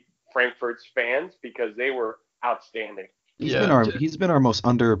replicate Frankfurt's fans because they were outstanding. He's been our most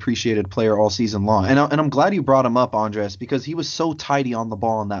underappreciated player all season long, and I'm glad you brought him up, Andres, because he was so tidy on the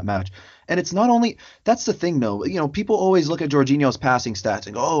ball in that match. And it's not only that's the thing though, people always look at Jorginho's passing stats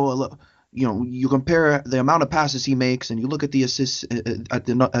and go, oh, look, you compare the amount of passes he makes and you look at the assists at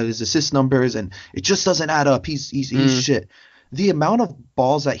his assist numbers and it just doesn't add up. He's shit. The amount of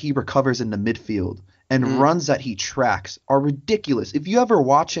balls that he recovers in the midfield and runs that he tracks are ridiculous. If you ever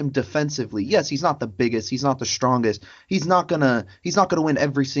watch him defensively, yes, he's not the biggest, he's not the strongest, he's not gonna win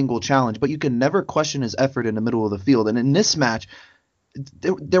every single challenge, but you can never question his effort in the middle of the field. And in this match,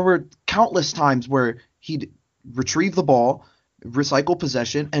 there were countless times where he'd retrieve the ball, recycle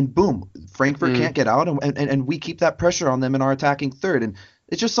possession, and boom, Frankfurt can't get out, and we keep that pressure on them in our attacking third. And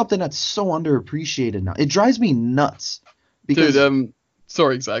it's just something that's so underappreciated now. It drives me nuts. Because, dude,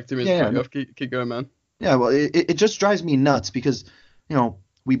 sorry, Zach. Keep going, man. Yeah, well, it just drives me nuts because,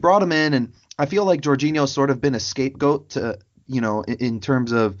 we brought him in, and I feel like Jorginho's sort of been a scapegoat to, in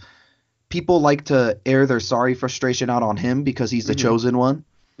terms of people like to air their sorry frustration out on him because he's the chosen one.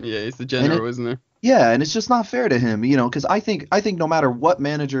 Yeah, he's the general, isn't he? Yeah, and it's just not fair to him, because I think no matter what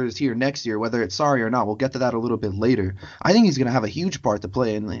manager is here next year, whether it's Sarri or not, we'll get to that a little bit later. I think he's going to have a huge part to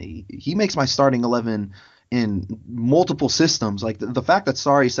play, and he makes my starting 11 in multiple systems. Like the fact that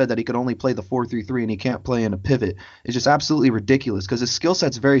Sarri said that he could only play the 4-3-3 and he can't play in a pivot is just absolutely ridiculous because his skill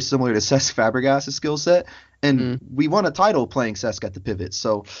set's very similar to Cesc Fabregas' skill set, and we won a title playing Cesc at the pivot.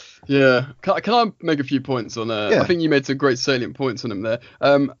 So yeah, can I make a few points on that? I think you made some great salient points on him there.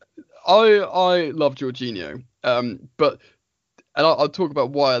 I love Jorginho, but and I'll talk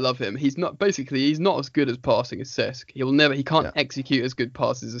about why I love him. He's not as good as passing as Cesc. He can't execute as good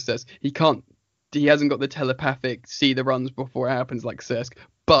passes as Cesc. He hasn't got the telepathic see the runs before it happens like Cesc.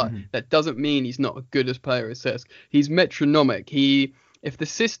 But that doesn't mean he's not as good as player as Cesc. He's metronomic. If the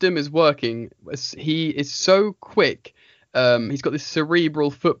system is working, he is so quick. He's got this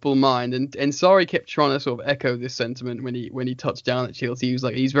cerebral football mind, and Sarri kept trying to sort of echo this sentiment when he touched down at Chelsea. He was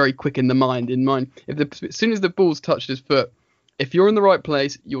like, he's very quick in the mind. As soon as the ball's touched his foot, if you're in the right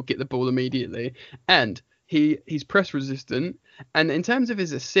place, you'll get the ball immediately. And he's press resistant. And in terms of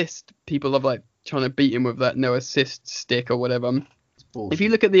his assist, people are like trying to beat him with that no assist stick or whatever. If you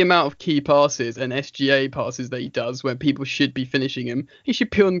look at the amount of key passes and SGA passes that he does when people should be finishing him, he should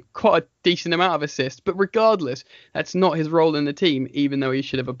be on quite a decent amount of assists. But regardless, that's not his role in the team, even though he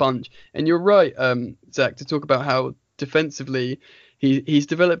should have a bunch. And you're right, Zach, to talk about how defensively he's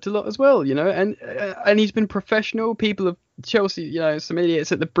developed a lot as well, and he's been professional. People of Chelsea, some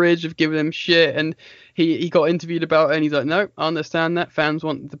idiots at the bridge have given him shit, and he got interviewed about it, and he's like, no, I understand that fans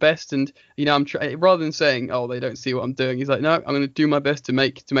want the best, and I'm rather than saying, oh, they don't see what I'm doing, he's like, no, I'm going to do my best to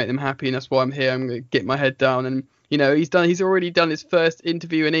make them happy, and that's why I'm here. I'm going to get my head down, and he's already done his first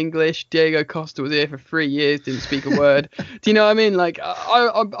interview in English. Diego Costa was here for 3 years, didn't speak a word. Do you know what I mean? Like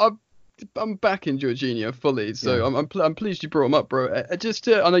I'm backing Jorginho fully, so yeah. I'm pleased you brought him up, bro.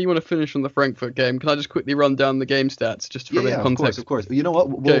 I know you want to finish on the Frankfurt game. Can I just quickly run down the game stats just for context? Of course. You know what?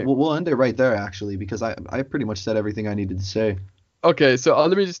 We'll end it right there actually, because I pretty much said everything I needed to say. Okay, so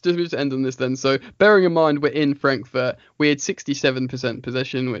let me just end on this then. So bearing in mind we're in Frankfurt, we had 67%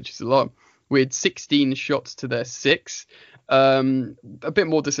 possession, which is a lot. We had 16 shots to their 6. A bit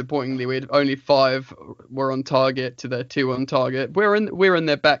more disappointingly, we had only 5 were on target to their 2 on target. We're in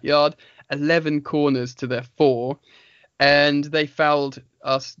their backyard, 11 corners to their 4, and they fouled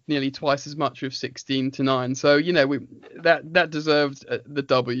us nearly twice as much with 16-9. So that deserved the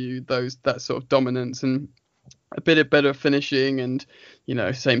W. That sort of dominance and a bit of better finishing, and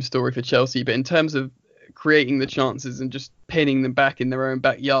same story for Chelsea. But in terms of creating the chances and just pinning them back in their own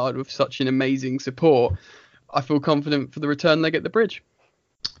backyard with such an amazing support, I feel confident for the return leg at the Bridge.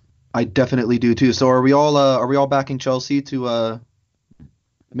 I definitely do too. So are we all backing Chelsea to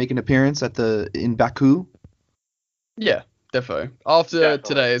make an appearance in Baku? Yeah, definitely. After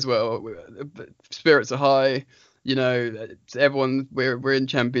today as well, spirits are high. Everyone, we're in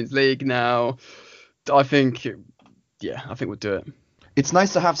Champions League now. I think we'll do it. It's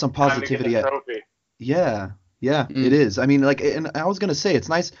nice to have some positivity. Yeah, it is. I mean, and I was gonna say it's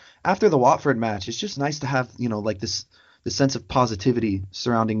nice after the Watford match. It's just nice to have this sense of positivity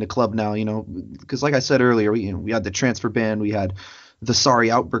surrounding the club now. Because like I said earlier, we had the transfer ban, we had the Sarri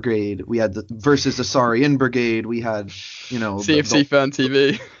out brigade, we had versus the Sarri in brigade, we had CFC fan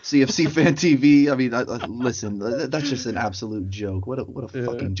TV. CFC fan TV. I mean, listen, that's just an absolute joke. What a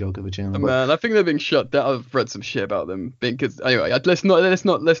fucking joke of a channel. Man, I think they're being shut down. I've read some shit about them. Because anyway, let's not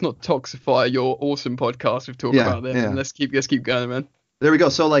toxify your awesome podcast with talking about them. And let's keep going, man. There we go.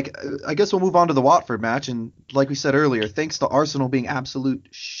 So I guess we'll move on to the Watford match, and like we said earlier, thanks to Arsenal being absolute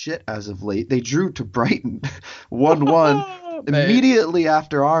shit as of late, they drew to Brighton 1-1 immediately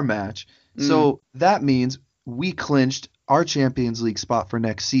after our match. So that means we clinched our Champions League spot for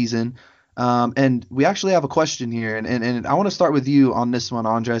next season. And we actually have a question here, and I want to start with you on this one,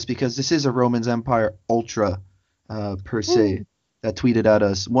 Andres, because this is a Romans Empire Ultra per se that tweeted at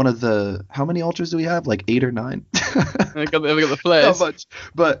us. One of the, how many Ultras do we have? Like 8 or 9? We got the flares. Not much.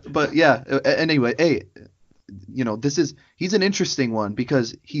 But yeah, anyway, hey, he's an interesting one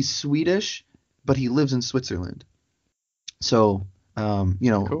because he's Swedish, but he lives in Switzerland. So,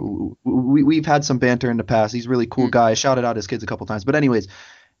 cool. We've had some banter in the past. He's a really cool guy. I shouted out his kids a couple times. But anyways,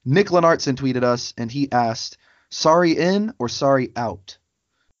 Nick Lenartson tweeted us, and he asked, Sarri in or Sarri out?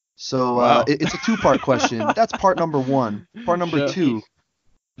 So wow. It's a 2-part question. That's part number 1. Part number 2,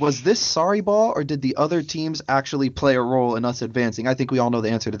 was this Sarri ball, or did the other teams actually play a role in us advancing? I think we all know the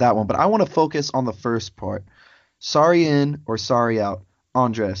answer to that one, but I want to focus on the first part. Sarri in or Sarri out?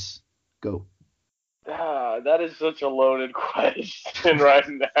 Andres, go. That is such a loaded question right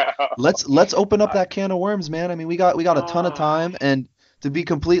now. Let's open up that can of worms, man. I mean, we got a ton of time, and to be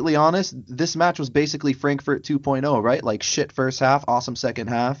completely honest, this match was basically Frankfurt 2.0, right? Like shit first half, awesome second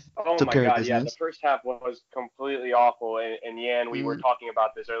half. Oh my god, yeah, the first half was completely awful. And Yan, we were talking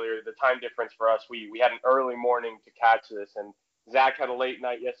about this earlier. The time difference for us, we had an early morning to catch this, and Zach had a late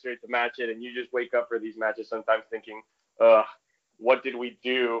night yesterday to match it, and you just wake up for these matches sometimes thinking, what did we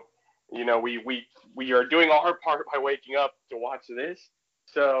do? We are doing our part by waking up to watch this.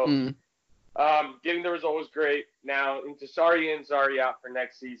 So getting the result was great. Now into Sarri in, Sarri out for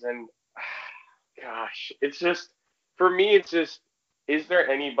next season. Gosh, it's just for me, it's just, is there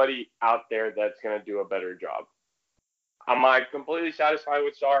anybody out there that's going to do a better job? Am I completely satisfied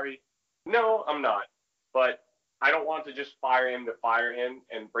with Sarri? No, I'm not. But I don't want to just fire him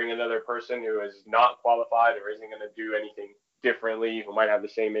and bring another person who is not qualified or isn't going to do anything differently, who might have the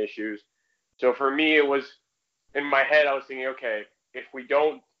same issues. So for me, it was, in my head, I was thinking, okay, if we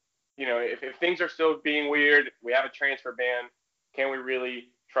don't, if things are still being weird, we have a transfer ban, can we really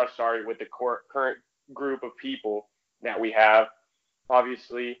trust Sarri with the current group of people that we have?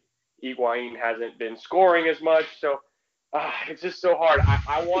 Obviously, Higuain hasn't been scoring as much, so it's just so hard.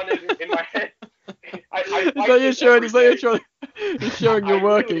 I wanted in my head. You're showing you're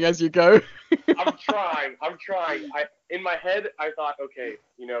working really, as you go. I'm trying. In my head, I thought, okay,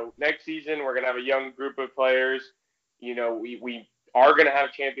 next season we're gonna have a young group of players. We are gonna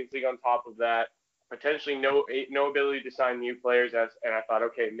have Champions League on top of that. Potentially no ability to sign new players. And I thought,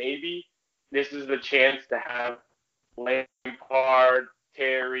 okay, maybe this is the chance to have Lampard,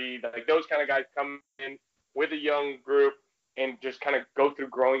 Terry, like those kind of guys come in with a young group and just kind of go through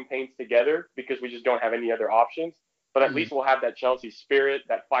growing pains together, because we just don't have any other options. But at least we'll have that Chelsea spirit,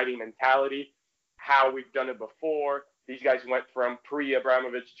 that fighting mentality, how we've done it before. These guys went from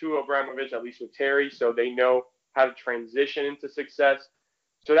pre-Abramovich to Abramovich, at least with Terry, so they know how to transition into success.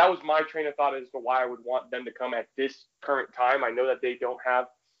 So that was my train of thought as to why I would want them to come at this current time. I know that they don't have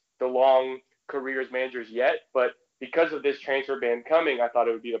the long career as managers yet, but because of this transfer ban coming, I thought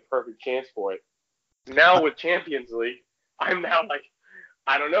it would be the perfect chance for it. Now with Champions League, I'm now like,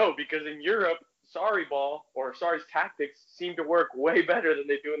 I don't know, because in Europe, Sarri's tactics seem to work way better than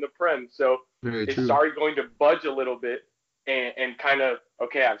they do in the Prem. So is Sarri going to budge a little bit and kind of,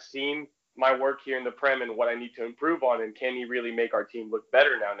 okay, I've seen my work here in the Prem and what I need to improve on, and can he really make our team look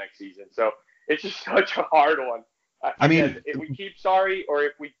better now next season? So it's just such a hard one. I mean, if we keep Sarri or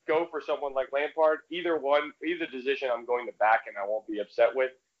if we go for someone like Lampard, either decision I'm going to back and I won't be upset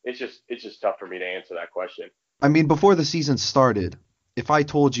with. It's just tough for me to answer that question. I mean, before the season started, if I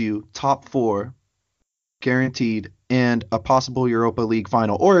told you top 4 guaranteed and a possible Europa League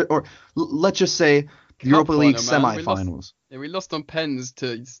final, or let's just say Europa League semifinals. We lost on pens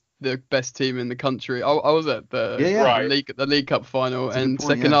to the best team in the country. I was at the League Cup final, and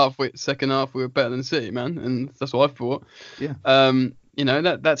second half we were better than City, man, and that's what I thought. Yeah.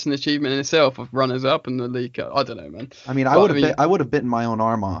 That's an achievement in itself of runners up in the League Cup. I don't know, man. I mean, I would have bitten my own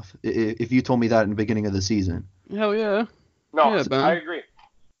arm off if you told me that in the beginning of the season. Hell yeah. No, yeah, I agree.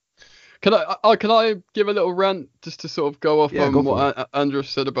 Can I give a little rant just to sort of go off on what Andros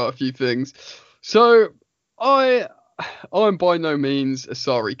said about a few things? So I'm by no means a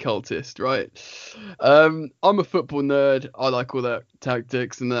Sarri cultist, right? I'm a football nerd. I like all that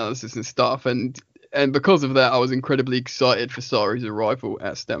tactics and analysis and stuff, and because of that, I was incredibly excited for Sarri's arrival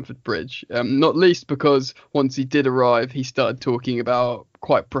at Stamford Bridge. Not least because once he did arrive, he started talking about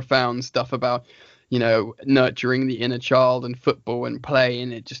quite profound stuff about, nurturing the inner child and football and play,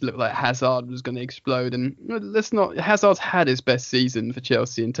 and it just looked like Hazard was going to explode. And Hazard's had his best season for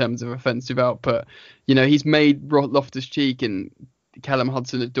Chelsea in terms of offensive output. He's made Loftus-Cheek and Callum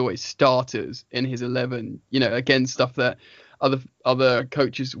Hudson-Odoi starters in his 11. Again, stuff that other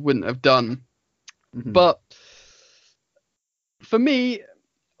coaches wouldn't have done. Mm-hmm. But for me,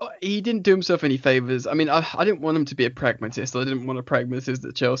 he didn't do himself any favours. I mean, I didn't want him to be a pragmatist. I didn't want a pragmatist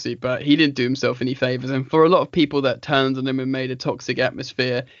at Chelsea, but he didn't do himself any favours. And for a lot of people that turned on him and made a toxic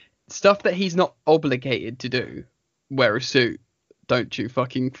atmosphere, stuff that he's not obligated to do, wear a suit, don't chew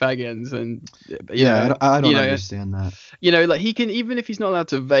fucking fag ends, and I don't understand that. Like he can, even if he's not allowed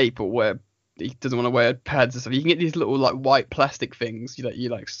to vape or he doesn't want to wear pads and stuff, you can get these little like white plastic things that you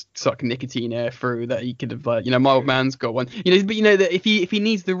like suck nicotine air through, that he could have my old man's got one, but that if he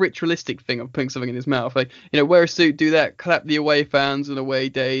needs the ritualistic thing of putting something in his mouth, wear a suit, do that, clap the away fans on away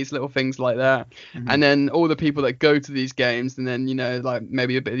days, little things like that. Mm-hmm. And then all the people that go to these games, and then like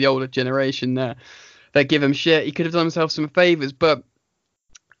maybe a bit of the older generation that give him shit, he could have done himself some favors, but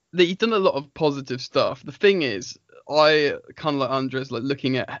he's done a lot of positive stuff. The thing is, I kind of like Andres, like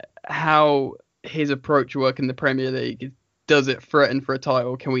looking at how his approach work in the Premier League. Does it threaten for a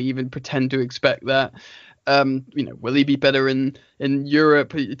title? Can we even pretend to expect that? Will he be better in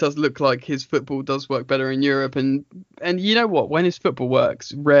Europe? It does look like his football does work better in Europe, and you know what? When his football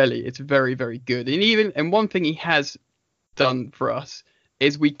works, rarely it's very, very good. And one thing he has done for us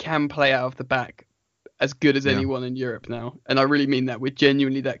is we can play out of the back as good as anyone in Europe now, and I really mean that. We're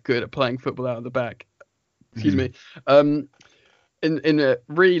genuinely that good at playing football out of the back. Excuse me.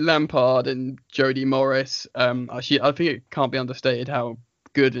 In Lampard and Jody Morris, actually, I think it can't be understated how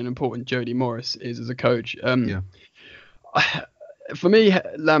good and important Jody Morris is as a coach. For me,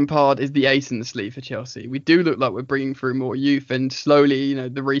 Lampard is the ace in the sleeve for Chelsea. We do look like we're bringing through more youth, and slowly,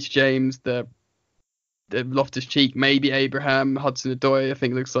 the Reece James, the Loftus-Cheek, maybe Abraham, Hudson-Odoi, I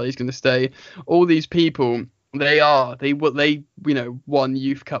think looks like he's going to stay. All these people, they won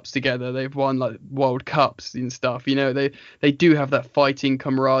youth cups together. They've won like World Cups and stuff. They do have that fighting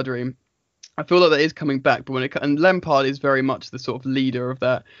camaraderie. I feel like that is coming back, but and Lampard is very much the sort of leader of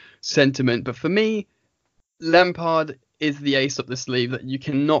that sentiment. But for me, Lampard is the ace up the sleeve that you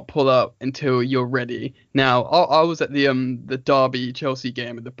cannot pull up until you're ready. Now, I was at the Derby Chelsea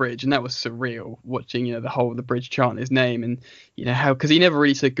game at the Bridge, and that was surreal watching the whole of the Bridge chant his name, and how, because he never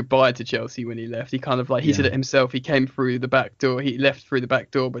really said goodbye to Chelsea when he left. He kind of he said it himself. He came through the back door, he left through the back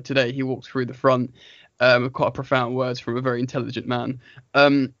door, but today he walked through the front. Quite profound words from a very intelligent man.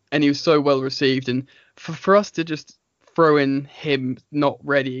 And he was so well received, and for us to just throw in him not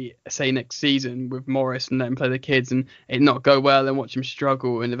ready, say next season with Morris, and let him play the kids and it not go well and watch him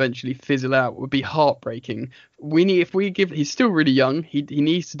struggle and eventually fizzle out would be heartbreaking. He's still really young, he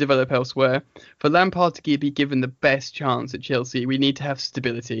needs to develop elsewhere. For Lampard to be given the best chance at Chelsea, we need to have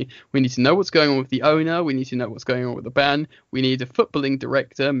stability. We need to know what's going on with the owner, we need to know what's going on with the band, we need a footballing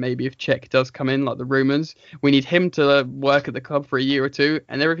director, maybe if Cech does come in like the rumours, we need him to work at the club for a year or two,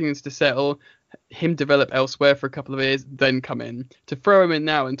 and everything needs to settle, him develop elsewhere for a couple of years, then come in. To throw him in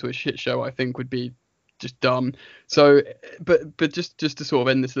now into a shit show, I think would be just dumb. So, but just to sort of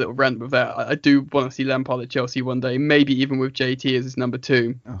end this little rant with that, I do want to see Lampard at Chelsea one day, maybe even with JT as his number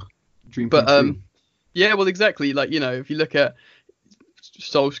 2. Oh, dream come true. Yeah, well, exactly. If you look at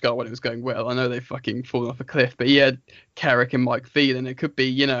Solskjaer when it was going well, I know they've fucking fallen off a cliff, but he had Carrick and Mike Phelan. It could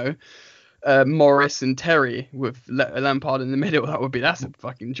be, Morris and Terry with Lampard in the middle. That's a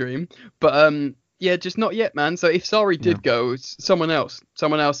fucking dream. But just not yet, man. So if Sarri did go, someone else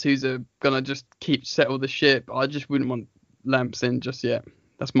who's gonna just settle the ship. I just wouldn't want Lamps in just yet.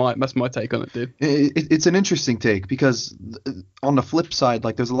 That's my take on it, dude. It's an interesting take, because on the flip side,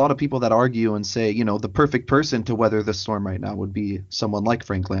 there's a lot of people that argue and say, the perfect person to weather the storm right now would be someone like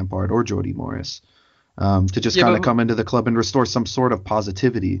Frank Lampard or Jody Morris, to just kind of come into the club and restore some sort of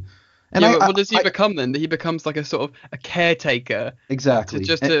positivity. And what does he become then? He becomes like a sort of a caretaker. Exactly.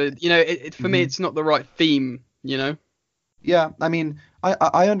 For me, it's not the right theme, Yeah, I mean,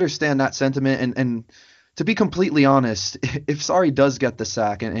 I understand that sentiment, and to be completely honest, if Sarri does get the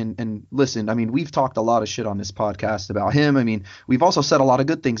sack, and listen, I mean, we've talked a lot of shit on this podcast about him. I mean, we've also said a lot of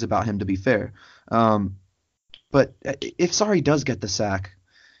good things about him, to be fair. But if Sarri does get the sack,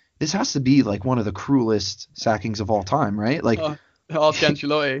 this has to be one of the cruelest sackings of all time, right? Ask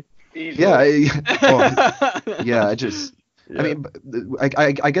Ancelotti. I mean,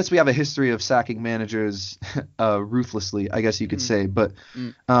 I guess we have a history of sacking managers ruthlessly, I guess you could say. But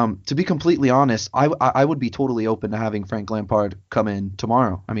to be completely honest, I would be totally open to having Frank Lampard come in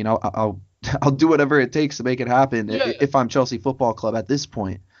tomorrow. I mean, I'll do whatever it takes to make it happen if I'm Chelsea Football Club at this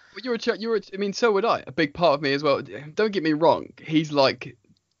point. Well, I mean, so would I. A big part of me as well. Don't get me wrong. He's like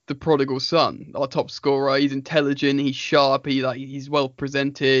the prodigal son, our top scorer. He's intelligent, he's sharp, he's well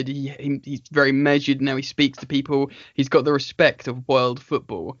presented, he's very measured in how he speaks to people, he's got the respect of world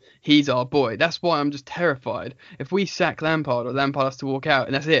football. He's our boy. That's why I'm just terrified. If we sack Lampard, or Lampard has to walk out,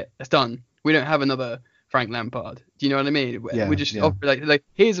 and that's it, that's done, we don't have another Frank Lampard. Do you know what I mean? We just offer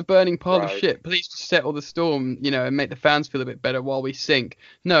here's a burning pile of shit, please just settle the storm, and make the fans feel a bit better while we sink.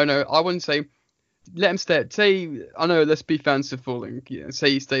 No, I wouldn't say let him stay. Say, I know, let's be fanciful falling. Say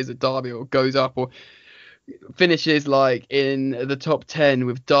he stays at Derby or goes up or finishes in the top 10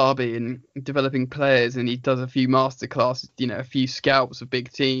 with Derby and developing players, and he does a few masterclasses, a few scouts of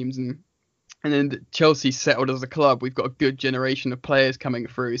big teams, and then Chelsea settled as a club. We've got a good generation of players coming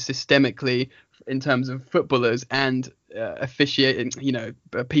through systemically in terms of footballers and officiating,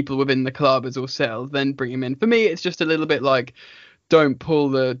 people within the club as all settled. Then bring him in. For me, it's just a little bit don't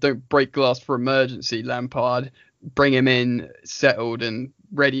break glass for emergency Lampard. Bring him in settled and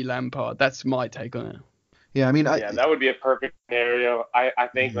ready Lampard. That's my take on it. Yeah, I mean, that would be a perfect scenario. I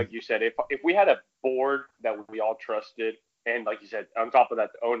think, like you said, if we had a board that we all trusted, and like you said, on top of that,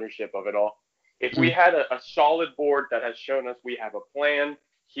 the ownership of it all, if we had a solid board that has shown us we have a plan,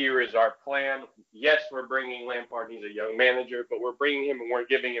 here is our plan. Yes, we're bringing Lampard. He's a young manager, but we're bringing him and we're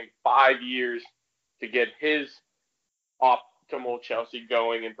giving him 5 years to get his optimal Chelsea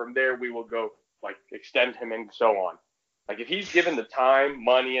going, and from there we will go extend him and so on. If he's given the time,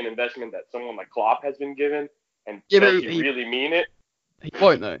 money, and investment that someone like Klopp has been given, and Chelsea really mean it, he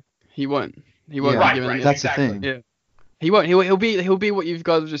won't though. He won't. He won't. Right. That's exactly the thing. Yeah. He won't. He'll be what you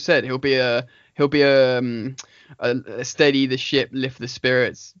guys have just said. He'll he'll be a steady the ship, lift the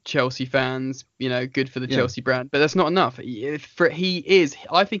spirits, Chelsea fans, good for the Chelsea brand. But that's not enough. I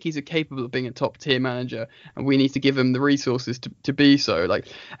think he's capable of being a top tier manager, and we need to give him the resources to be so.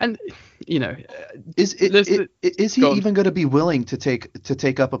 Is he even going to be willing to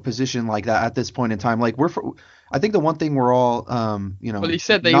take up a position like that at this point in time? Like I think the one thing we're all Well, he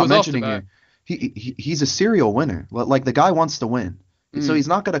said that he not was mentioning asked here, he's a serial winner. Like the guy wants to win, so he's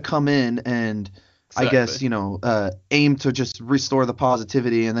not going to come in and Exactly. I guess aim to just restore the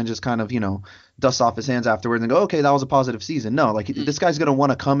positivity and then just kind of dust off his hands afterwards and go, okay, that was a positive season. No, like this guy's going to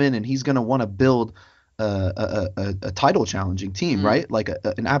want to come in and he's going to want to build a title challenging team, right? Like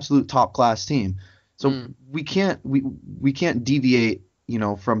an absolute top class team. So we can't deviate,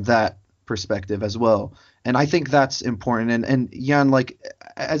 from that perspective as well. And I think that's important. And Jan, like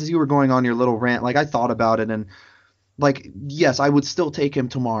as you were going on your little rant, like I thought about it, and like yes, I would still take him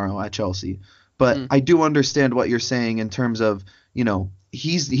tomorrow at Chelsea, but I do understand what you're saying in terms of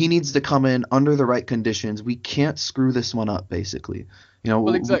he needs to come in under the right conditions. We can't screw this one up, basically.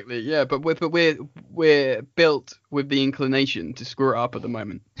 Well, exactly, yeah, but we're built with the inclination to screw it up at the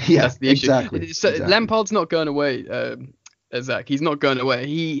moment. Yeah, that's the issue. Exactly. So exactly. Lampard's not going away, Zach. He's not going away.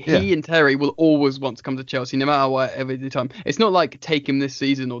 He and Terry will always want to come to Chelsea, no matter what, every time. It's not like take him this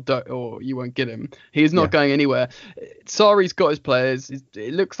season or you won't get him. He is not going anywhere. Sarri's got his players.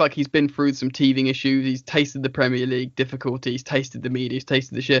 It looks like he's been through some teething issues. He's tasted the Premier League difficulty. He's tasted the media. He's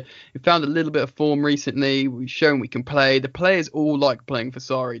tasted the shit. We found a little bit of form recently. We've shown we can play. The players all like playing for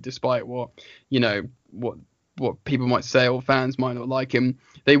Sarri, despite what people might say or fans might not like him.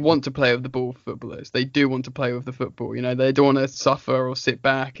 They want to play with the ball, footballers. They do want to play with the football. They don't want to suffer or sit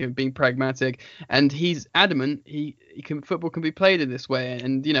back and being pragmatic. And he's adamant football can be played in this way.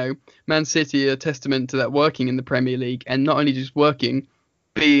 And Man City are a testament to that working in the Premier League, and not only just working,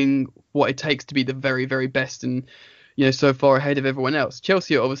 being what it takes to be the very, very best and so far ahead of everyone else.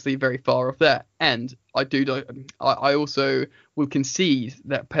 Chelsea are obviously very far off that, and I also will concede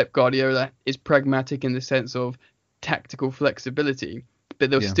that Pep Guardiola is pragmatic in the sense of tactical flexibility, but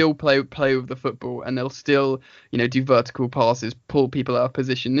they'll still play with the football, and they'll still do vertical passes, pull people out of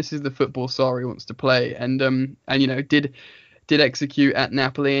position. This is the football Sarri wants to play, and did execute at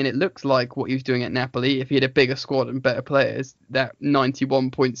Napoli, and it looks like what he was doing at Napoli, if he had a bigger squad and better players, that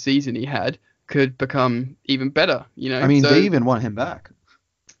 91-point season he had could become even better. I mean, they even want him back.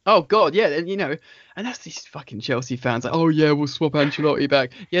 Oh God, yeah, and and that's these fucking Chelsea fans like, oh yeah, we'll swap Ancelotti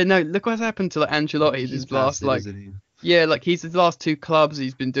back. Yeah, no, look what's happened to Ancelotti his last his last two clubs,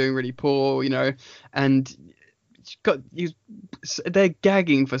 he's been doing really poor, and they're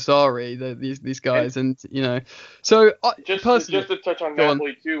gagging for Sarri, these guys, and so just to touch on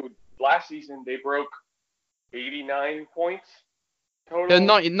Napoli too. Last season they broke 89 points total.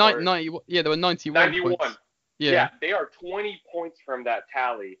 90, yeah, there were 91 points. Yeah, they are 20 points from that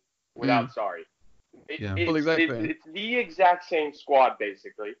tally without Sarri. It's the exact same squad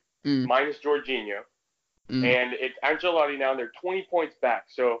basically, minus Jorginho, and it's Ancelotti now. And they're 20 points back.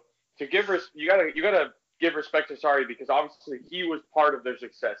 So to give you gotta give respect to Sarri, because obviously he was part of their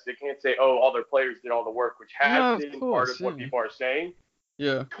success. They can't say, oh, all their players did all the work, which has been part of what people are saying.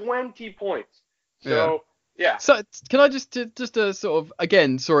 Yeah, 20 points. So. Yeah. So can I just sort of,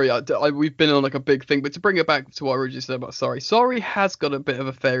 again, sorry, we've been on like a big thing, but to bring it back to what I originally said about Sarri. Sarri has got a bit of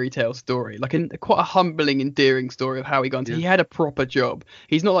a fairy tale story, like quite a humbling, endearing story of how he got into. He had a proper job.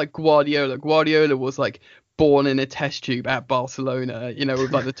 He's not like Guardiola. Guardiola was like born in a test tube at Barcelona,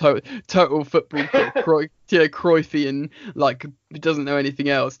 with like the total football Cruyffian, like doesn't know anything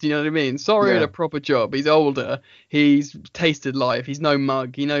else. Do you know what I mean? Sarri had a proper job. He's older. He's tasted life. He's no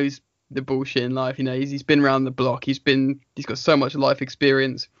mug. He knows the bullshit in life. He's been around the block. He's got so much life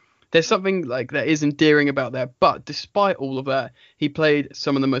experience. There's something like that is endearing about that. But despite all of that, he played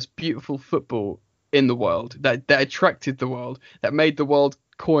some of the most beautiful football in the world that attracted the world, that made the world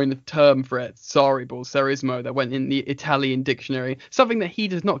coin a term for it, Sarri ball, Sarrismo, that went in the Italian dictionary, something that he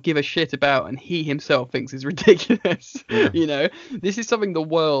does not give a shit about and he himself thinks is ridiculous. This is something the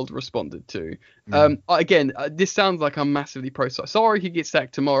world responded to. Again, this sounds like I'm massively pro Sarri could get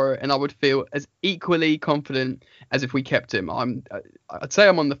sacked tomorrow and I would feel as equally confident as if we kept him. I'd say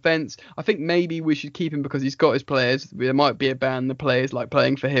I'm on the fence. I think maybe we should keep him because he's got his players. There might be a ban the players like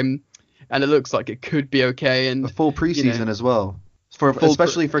playing for him, and it looks like it could be okay. And a full preseason as well.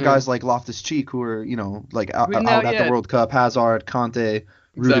 Especially for guys like Loftus-Cheek, who are, out at the World Cup, Hazard, Kanté,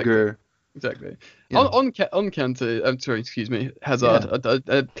 Rudiger. Exactly. Yeah. On Kanté, I'm sorry, excuse me,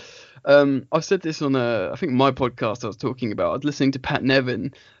 Hazard. I've said this on I think my podcast I was talking about. I was listening to Pat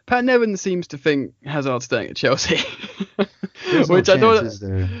Nevin. Pat Nevin seems to think Hazard's staying at Chelsea. There's no Which chance, I thought, is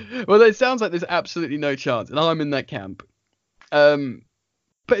there? well, it sounds like there's absolutely no chance, and I'm in that camp. But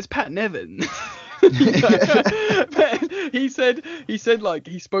it's Pat Nevin. he said like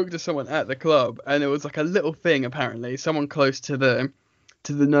he spoke to someone at the club, and it was like a little thing apparently, someone close to the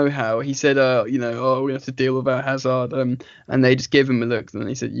know-how. He said, we have to deal with our Hazard, and they just gave him a look, and then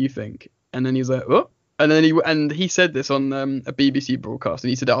he said, "You think?" And then he was like, "What?" And then he said this on a BBC broadcast, and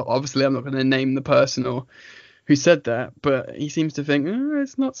he said, "Obviously, I'm not going to name the person or who said that, but he seems to think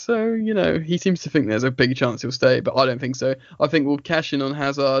it's not so, he seems to think there's a big chance he'll stay, but I don't think so. I think we'll cash in on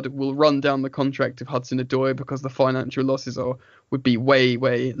Hazard, we'll run down the contract of Hudson-Odoi because the financial losses would be way,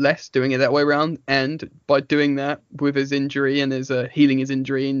 way less doing it that way around, and by doing that with his injury and his healing his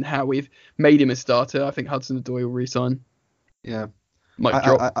injury and how we've made him a starter, I think Hudson-Odoi will re-sign." Yeah. Might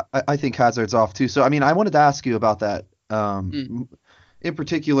drop. I think Hazard's off too. So, I mean, I wanted to ask you about that. In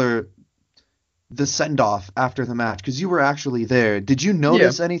particular, the send-off after the match, because you were actually there. Did you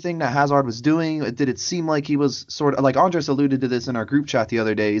notice anything that Hazard was doing? Did it seem like he was sort of like Andres alluded to this in our group chat the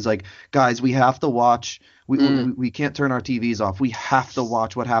other day? He's like, guys, we have to watch. We can't turn our TVs off. We have to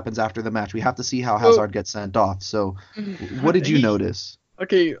watch what happens after the match. We have to see how Hazard gets sent off. So, what did you notice?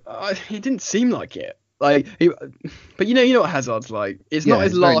 Okay, it didn't seem like it. But you know what Hazard's like. It's not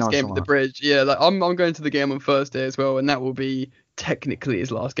his last game at the Bridge. Yeah, like I'm going to the game on Thursday as well, and that will be technically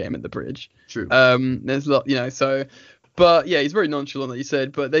his last game at the Bridge. True. There's a lot, so, but yeah, he's very nonchalant, like you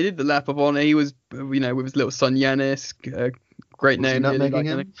said. But they did the lap of honor. He was, with his little son Yanis. Great was name. He nutmegging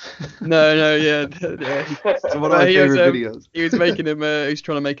him? No, yeah. It's one of my favorite videos. He was making him. He was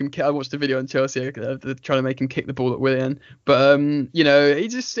trying to make him. I watched the video on Chelsea. Trying to make him kick the ball at Willian. But he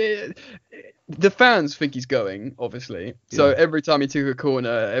just. The fans think he's going, obviously. So every time he took a corner,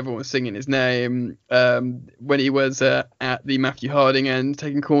 everyone was singing his name. When he was at the Matthew Harding end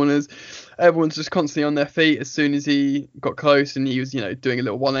taking corners, everyone's just constantly on their feet as soon as he got close, and he was, doing a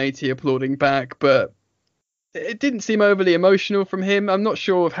little 180, applauding back. But it didn't seem overly emotional from him. I'm not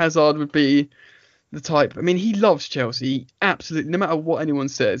sure if Hazard would be the type. I mean, he loves Chelsea. Absolutely, no matter what anyone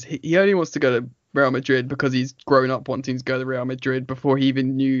says, he only wants to go to Real Madrid because he's grown up wanting to go to Real Madrid before he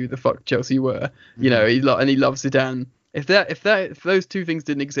even knew the fuck Chelsea were. He loves Zidane. If those two things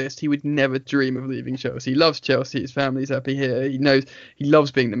didn't exist, he would never dream of leaving Chelsea. He loves Chelsea. His family's happy here. He knows he loves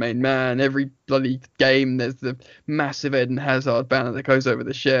being the main man. Every bloody game, there's the massive Eden Hazard banner that goes over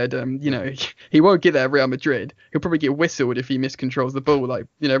the shed. He won't get that at Real Madrid. He'll probably get whistled if he miscontrols the ball. Like,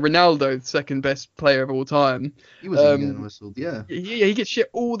 Ronaldo, second best player of all time. He was getting whistled, yeah. Yeah, he gets shit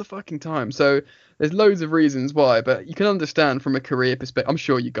all the fucking time. So there's loads of reasons why, but you can understand from a career perspective. I'm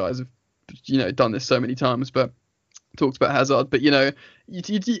sure you guys have, done this so many times, but talked about Hazard, but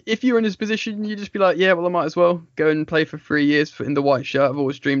if you're in his position, you just be like, yeah, well, I might as well go and play for 3 years in the white shirt I've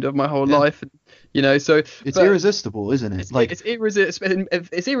always dreamed of my whole life. So it's irresistible, isn't it?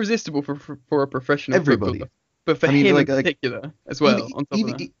 It's irresistible for a professional everybody. footballer, but for him in particular as well.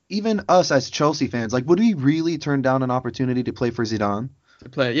 Even us as Chelsea fans, would we really turn down an opportunity to play for Zidane?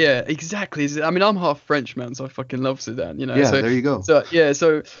 Player, yeah, exactly. I mean, I'm half French, man, so I fucking love Zidane, Yeah, so, there you go.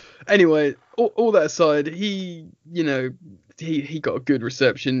 So anyway, all that aside, he got a good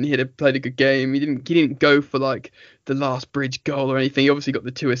reception. He played a good game. He didn't go for like the last Bridge goal or anything. He obviously got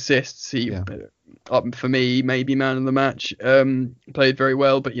the 2 assists. For me, maybe man of the match. Played very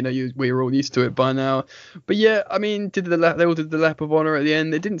well, but we were all used to it by now. But yeah, I mean, they all did the lap of honor at the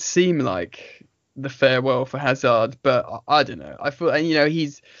end. It didn't seem like the farewell for Hazard, but I don't know. I feel, and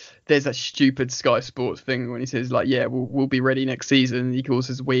there's that stupid Sky Sports thing when he says like, yeah, we'll be ready next season. He calls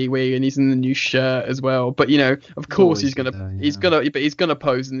us wee, and he's in the new shirt as well. But of course he's gonna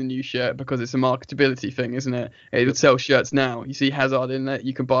pose in the new shirt because it's a marketability thing, isn't it? It would sell shirts now. You see Hazard in it,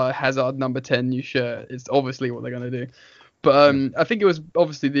 you can buy a Hazard number 10 new shirt. It's obviously what they're gonna do. But I think it was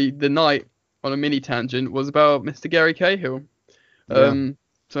obviously the night, on a mini tangent, was about Mr. Gary Cahill.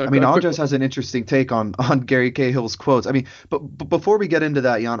 So Andres has an interesting take on Gary Cahill's quotes. I mean, but before we get into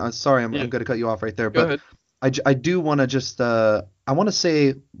that, Jan, I'm sorry, I'm going to cut you off right there. Go ahead. I do want to just I want to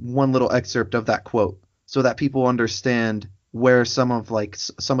say one little excerpt of that quote so that people understand where some of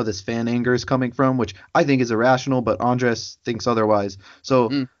this fan anger is coming from, which I think is irrational, but Andres thinks otherwise.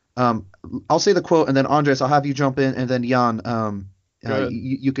 So I'll say the quote, and then Andres, I'll have you jump in, and then Jan,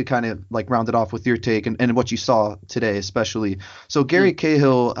 you could kind of round it off with your take and what you saw today, especially. So Gary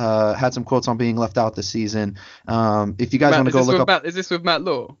Cahill had some quotes on being left out this season. If you guys want to go look up, is this with Matt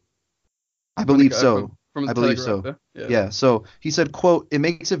Law? I believe so. From the I believe Telegraph, so. yeah. Yeah. So he said, quote, "It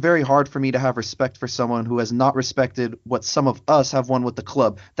makes it very hard for me to have respect for someone who has not respected what some of us have won with the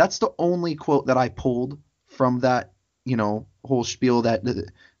club." That's the only quote that I pulled from that, whole spiel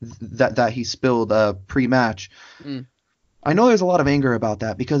that he spilled pre-match. Mm. I know there's a lot of anger about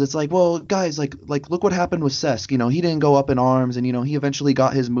that because it's like, well, guys, like look what happened with Cesc. He didn't go up in arms, and he eventually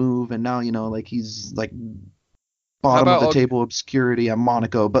got his move, and now like he's like How bottom of about the table obscurity at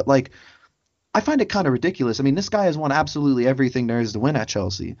Monaco. But like, I find it kind of ridiculous. I mean, this guy has won absolutely everything there is to win at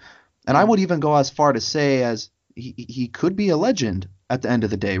Chelsea, and I would even go as far to say as he could be a legend at the end of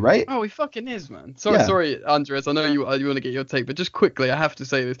the day, right? Oh, he fucking is, man. Yeah. Sorry, Andres. I know you want to get your take, but just quickly, I have to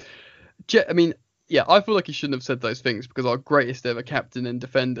say this. I mean, yeah, I feel like he shouldn't have said those things because our greatest ever captain and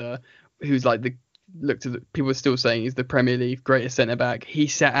defender, who's like people are still saying he's the Premier League greatest centre back. He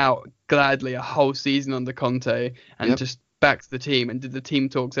sat out gladly a whole season under Conte and just backed the team and did the team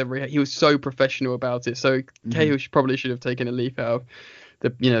talks he was so professional about it. So Cahill probably should have taken a leaf out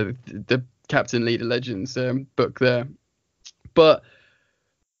of the Captain Leader Legends book there. But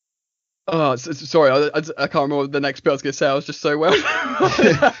sorry, I can't remember what the next bit I was going to say. I was just so well.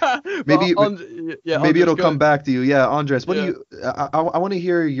 maybe Andres, it'll come back to you. Yeah, Andres, what do you? I want to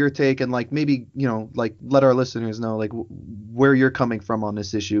hear your take and like maybe like let our listeners know like where you're coming from on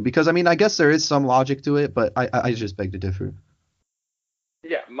this issue, because I mean I guess there is some logic to it, but I just beg to differ.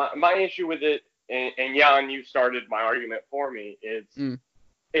 Yeah, my issue with it, and Jan, you started my argument for me, is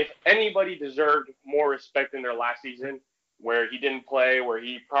if anybody deserved more respect in their last season, where he didn't play, where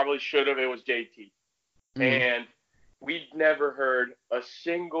he probably should have, it was JT. And we'd never heard a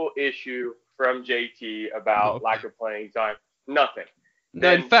single issue from JT about lack of playing time. Nothing.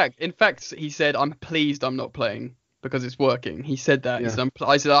 No, in fact, he said, "I'm pleased I'm not playing because it's working." He said that. Yeah.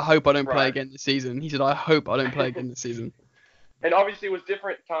 I said, "I hope I don't play again this season." He said, "I hope I don't play again this season." And obviously it was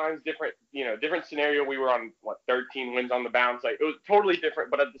different times, different scenario. We were on 13 wins on the bounce. Like it was totally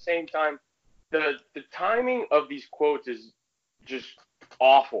different, but at the same time, the timing of these quotes is just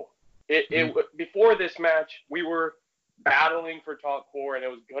awful. It before this match, we were battling for top four, and it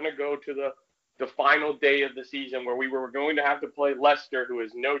was going to go to the final day of the season where we were going to have to play Leicester, who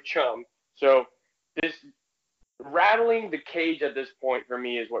is no chum. So this rattling the cage at this point for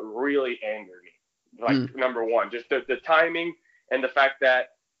me is what really angered me. Like number one, just the timing and the fact that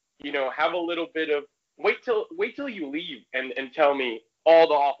have a little bit of wait till you leave and tell me all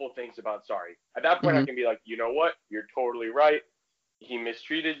the awful things about Sarri. At that point, I can be like, you know what? You're totally right. He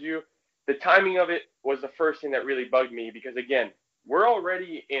mistreated you. The timing of it was the first thing that really bugged me because, again, we're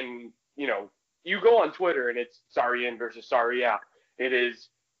already in, you go on Twitter and it's Sarri in versus Sarri out. It is,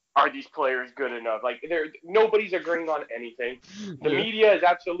 are these players good enough? Like, nobody's agreeing on anything. The media is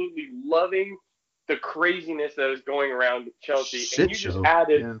absolutely loving the craziness that is going around Chelsea. And you just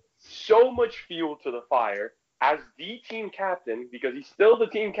added so much fuel to the fire as the team captain, because he's still the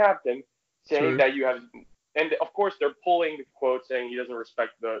team captain, saying that you have, and of course they're pulling the quote saying he doesn't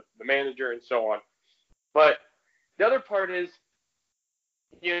respect the manager and so on. But the other part is,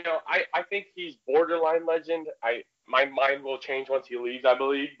 I think he's borderline legend. My mind will change once he leaves, I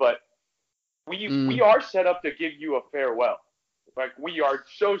believe, but we are set up to give you a farewell. Like we are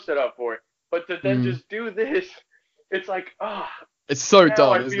so set up for it. But to then just do this, it's like, it's so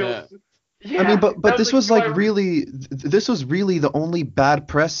dumb, isn't it? Yeah, I mean, but this was like really, this was really the only bad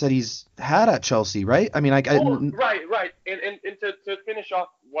press that he's had at Chelsea, right? I mean, right. And to finish off,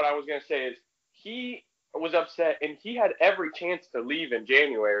 what I was gonna say is he was upset, and he had every chance to leave in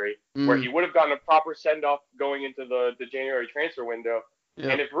January, where he would have gotten a proper send off going into the January transfer window.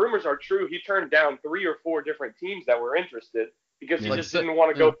 Yeah. And if rumors are true, he turned down 3 or 4 different teams that were interested because he just didn't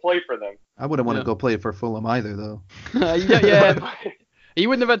want to go play for them. I wouldn't want to go play for Fulham either, though. He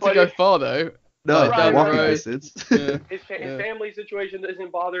wouldn't have had to go far, though. No, walking distance. His family situation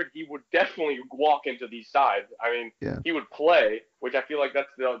isn't bothered. He would definitely walk into these sides. I mean, he would play, which I feel like that's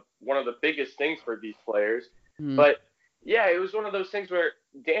one of the biggest things for these players. But, yeah, it was one of those things where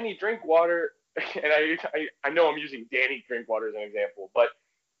Danny Drinkwater, and I know I'm using Danny Drinkwater as an example, but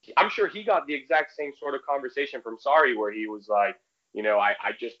I'm sure he got the exact same sort of conversation from Sarri where he was like,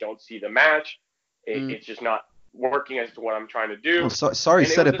 I just don't see the match. It's just not working as to what I'm trying to do. Well, Sarri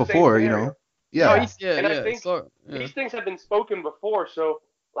said it before, Yeah. No, I think these things have been spoken before, so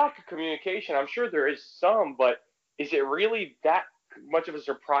lack of communication, I'm sure there is some, but is it really that much of a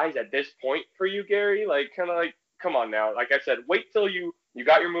surprise at this point for you, Gary? Like, kind of like, come on now. Like I said, wait till you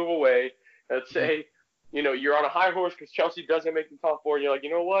got your move away. Let's say, you're on a high horse because Chelsea doesn't make the top 4, and you're like, you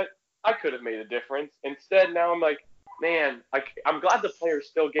know what? I could have made a difference. Instead, now I'm like, man, I'm glad the players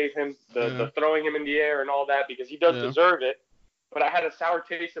still gave him the throwing him in the air and all that because he does deserve it. but I had a sour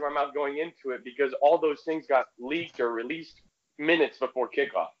taste in my mouth going into it because all those things got leaked or released minutes before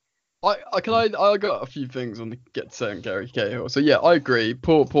kickoff. I got a few things on the get to Gary Cahill. So yeah, I agree.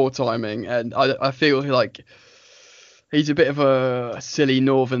 Poor timing, and I feel like he's a bit of a silly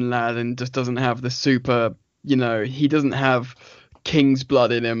northern lad and just doesn't have the super. He doesn't have king's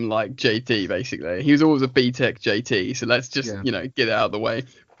blood in him like JT. Basically, he was always a BTEC JT. So let's just get it out of the way.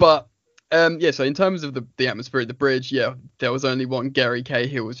 But so in terms of the atmosphere at the bridge, there was only one. Gary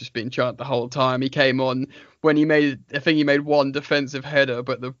Cahill was just being chanted the whole time. He came on when he made one defensive header,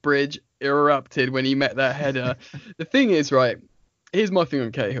 but the bridge erupted when he met that header. The thing is, right, here's my thing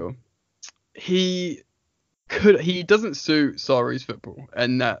on Cahill. He doesn't suit Sarri's football,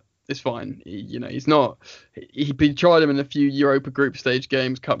 and that is fine. He's not. He tried him in a few Europa group stage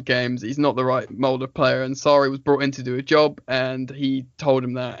games, cup games. He's not the right mold of player, and Sarri was brought in to do a job, and he told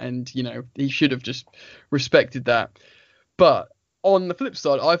him that, and he should have just respected that. But on the flip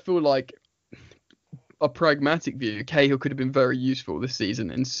side, I feel like a pragmatic view, Cahill could have been very useful this season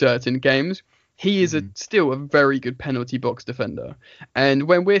in certain games. He is still a very good penalty box defender. And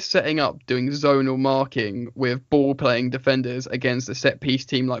when we're setting up doing zonal marking with ball playing defenders against a set piece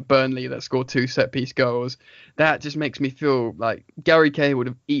team like Burnley that scored 2 set piece goals, that just makes me feel like Gary Cahill would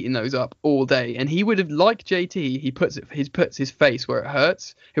have eaten those up all day. And he would have, like JT, he puts his face where it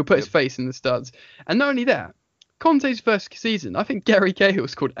hurts. He'll put his face in the studs. And not only that, Conte's first season, I think Gary Cahill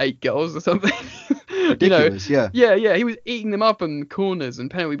scored 8 goals or something. Ridiculous, yeah, he was eating them up in corners and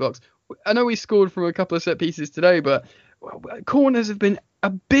penalty box. I know we scored from a couple of set pieces today, but corners have been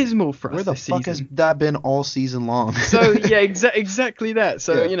abysmal for us Where the this fuck season. has that been all season long? So yeah, exactly that.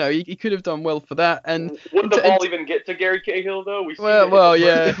 So he could have done well for that. And would the ball even get to Gary Cahill though?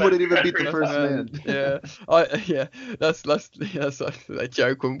 Yeah. Wouldn't even beat the first man. That's a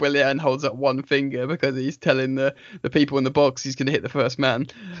joke when Willian holds up one finger because he's telling the people in the box he's going to hit the first man.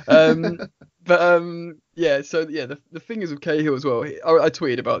 The thing is with Cahill as well. I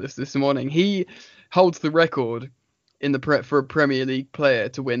tweeted about this morning. He holds the record in for a Premier League player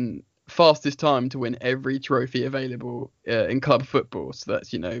to win fastest time to win every trophy available in club football. So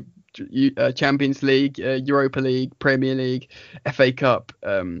that's Champions League, Europa League, Premier League, FA Cup,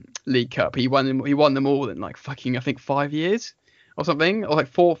 League Cup. He won them all in like fucking, I think, 5 years or something, or like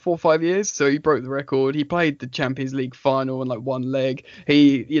 4 or 5 years. So he broke the record. He played the Champions League final in like one leg.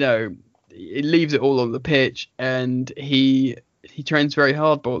 He leaves it all on the pitch, and he trains very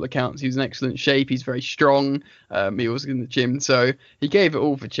hard by all accounts. He was in excellent shape. He's very strong. He was in the gym, so he gave it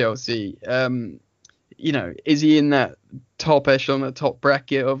all for Chelsea. Is he in that top echelon, the top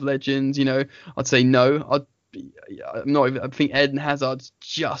bracket of legends? I'd say no. I'm not even. I think Eden Hazard's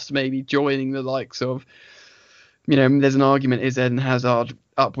just maybe joining the likes of. There's an argument: is Eden Hazard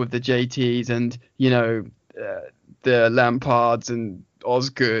up with the JTs and the Lampards and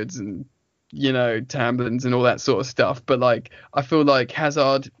Osgoods and Tamblins and all that sort of stuff, but like I feel like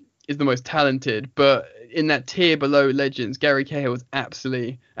Hazard is the most talented, but in that tier below legends, Gary Cahill was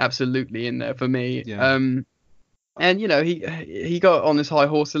absolutely in there for me. And he got on his high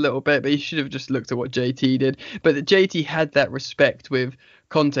horse a little bit, but he should have just looked at what JT did. But JT had that respect with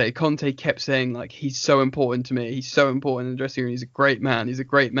Conte. Conte kept saying like, he's so important to me, he's so important in the dressing room, he's a great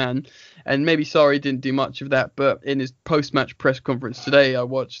man. And maybe Sarri didn't do much of that, but in his post-match press conference today, I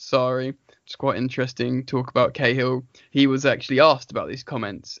watched Sarri. It's quite interesting. Talk about Cahill. He was actually asked about these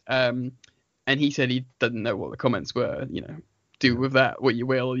comments, and he said he doesn't know what the comments were. Do with that what you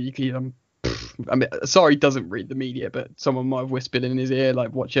will. You can. Sorry, doesn't read the media, but someone might have whispered in his ear,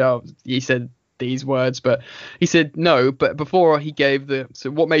 like, "Watch out." He said these words, but he said no. But before he gave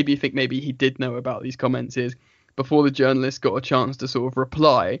so what made me think maybe he did know about these comments is before the journalist got a chance to sort of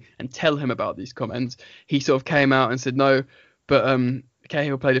reply and tell him about these comments, he sort of came out and said no, but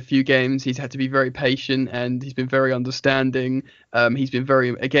Cahill played a few games. He's had to be very patient and he's been very understanding. He's been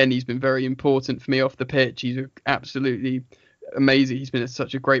very important for me off the pitch. He's absolutely amazing. He's been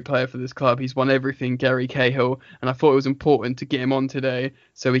such a great player for this club. He's won everything, Gary Cahill, and I thought it was important to get him on today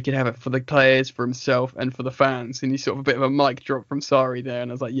so he could have it for the players, for himself, and for the fans. And he's sort of a bit of a mic drop from Sarri there, and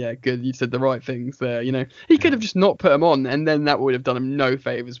I was like, yeah, good, you said the right things there. He could have just not put him on, and then that would have done him no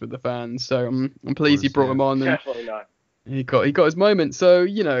favors with the fans. So I'm pleased he brought him on. And definitely not. He got his moment. So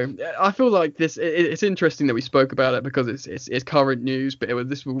I feel like this. It's interesting that we spoke about it because it's current news, but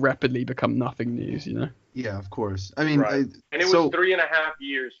this will rapidly become nothing news. Yeah, of course. I mean, right. And it was 3.5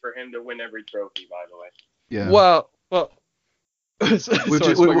 years for him to win every trophy, by the way. Yeah. Well.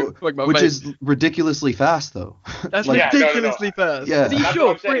 Which is ridiculously fast, though. That's ridiculously fast. Yeah. Are you that's sure?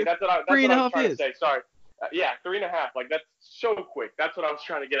 What I'm saying. That's what I was trying years. to say. Sorry. 3.5. Like that's so quick. That's what I was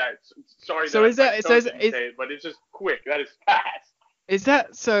trying to get at. Sorry. So is that? But it's just quick. That is fast. Is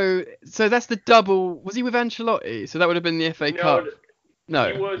that so? So that's the double. Was he with Ancelotti? So that would have been the FA Cup.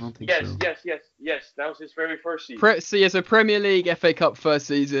 No. He was. I don't think Yes, so. yes. That was his very first season. So Premier League, FA Cup first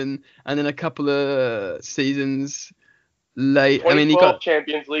season, and then a couple of seasons late. I mean, he got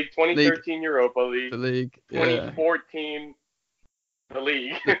Champions League, 2013 Europa League, the league. 2014 the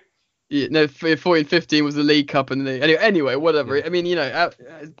league. Yeah, no, 14, 15 was the League Cup and the anyway, whatever. Yeah. I mean,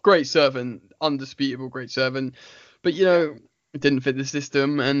 great servant, undisputable great servant, but it didn't fit the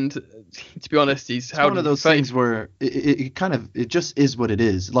system. And to be honest, it's one of those things where it just is what it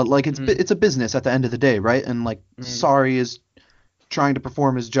is. Like it's a business at the end of the day, right? And like Sarri is trying to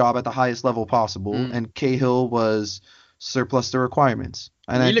perform his job at the highest level possible, and Cahill was surplus to requirements.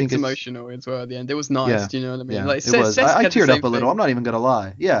 And he looked emotional as well at the end. It was nice, you know what I mean? Yeah, like, it was. I teared up a little. I'm not even gonna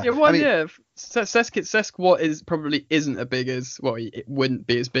lie. Yeah. Yeah, well, Cesc what is probably isn't it wouldn't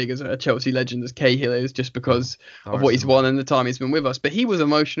be as big as a Chelsea legend as Cahill is, just because of what he's won and the time he's been with us. But he was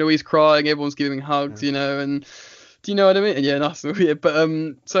emotional. He's crying. Everyone's giving him hugs, and do you know what I mean? And yeah, that's weird. But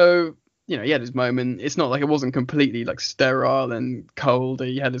so he had his moment. It's not like it wasn't completely like sterile and cold.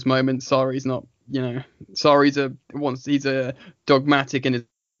 He had his moment. Sarri's not. He's a dogmatic in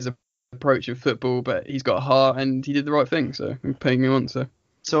his approach of football, but he's got a heart and he did the right thing, so I'm paying him on.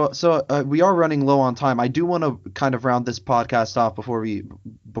 So we are running low on time. I do want to kind of round this podcast off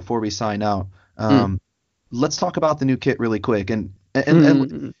before we sign out. Let's talk about the new kit really quick and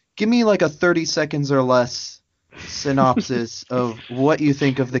give me like a 30 seconds or less synopsis of what you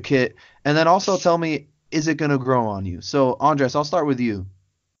think of the kit, and then also tell me, is it going to grow on you? So Andres, I'll start with you.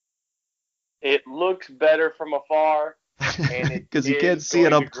 It looks better from afar, and because you can't see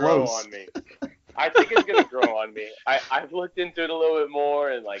it up close. On me. I think it's gonna grow on me. I've looked into it a little bit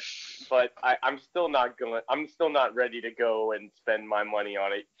more, and but I'm still not ready to go and spend my money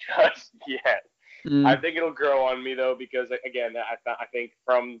on it just yet. I think it'll grow on me though, because again, I think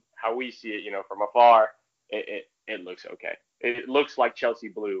from how we see it, from afar, it looks okay. It looks like Chelsea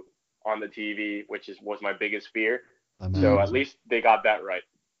blue on the TV, which was my biggest fear. So at least they got that right.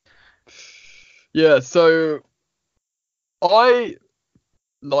 Yeah, so I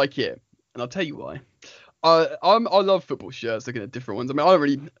like it, and I'll tell you why. I love football shirts, looking at different ones. I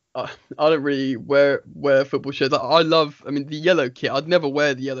mean, I don't really wear football shirts. I mean, the yellow kit. I'd never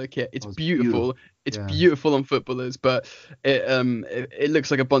wear the yellow kit. It's beautiful. It's beautiful on footballers, but it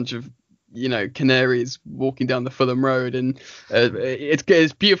looks like a bunch of canaries walking down the Fulham Road, and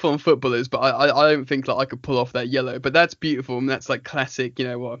it's beautiful on footballers, but I don't think I could pull off that yellow. But that's beautiful, and that's like classic,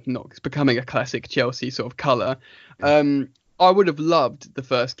 it's becoming a classic Chelsea sort of colour. I would have loved the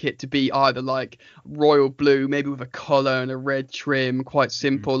first kit to be either like royal blue, maybe with a collar and a red trim, quite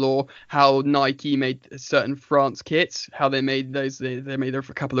simple, or how Nike made certain France kits, how they made those. They made a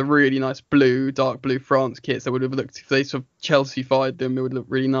couple of really nice dark blue France kits that would have looked, if they sort of Chelsea-fied them, it would look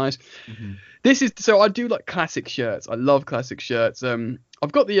really nice. So I do like classic shirts. I love classic shirts.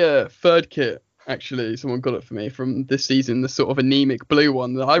 I've got the third kit. Actually, someone got it for me from this season, the sort of anemic blue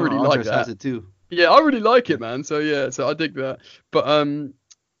one that I really like. That has it too. Yeah, I really like it, man. So I dig that. But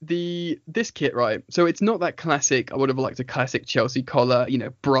this kit, right? So it's not that classic. I would have liked a classic Chelsea collar,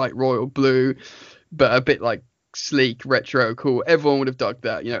 bright royal blue, but a bit like sleek, retro, cool. Everyone would have dug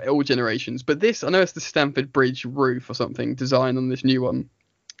that, all generations. But this, I know it's the Stamford Bridge roof or something design on this new one.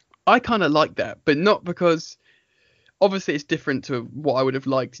 I kind of like that, but not because obviously it's different to what I would have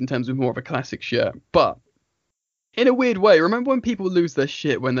liked in terms of more of a classic shirt, but in a weird way, remember when people lose their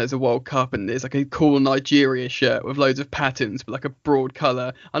shit when there's a World Cup and there's like a cool Nigeria shirt with loads of patterns but like a broad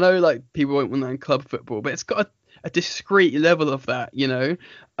colour? I know like people won't want that in club football, but it's got a discreet level of that,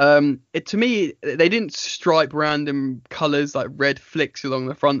 to me, they didn't stripe random colours like red flicks along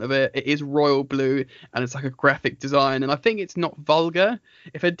the front of it. It is royal blue and it's like a graphic design, and I think it's not vulgar.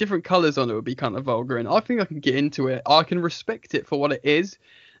 If it had different colours on it, it would be kind of vulgar, and I think I can get into it. I can respect it for what it is.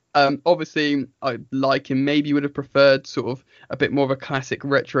 Obviously, I like him. Maybe would have preferred sort of a bit more of a classic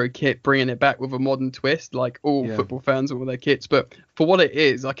retro kit, bringing it back with a modern twist, like all football fans with all their kits. But for what it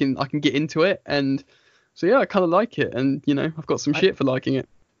is, I can get into it, and so I kind of like it. And I've got some shit for liking it.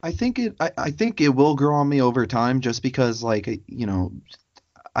 I think it will grow on me over time, just because I can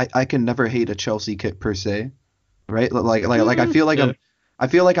never hate a Chelsea kit per se, right? I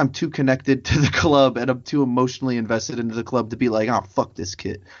feel like I'm too connected to the club and I'm too emotionally invested into the club to be like, oh, fuck this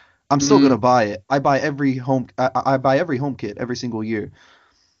kit. I'm still gonna buy it. I buy every home kit every single year.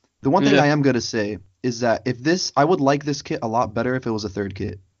 The one thing I am gonna say is that I would like this kit a lot better if it was a third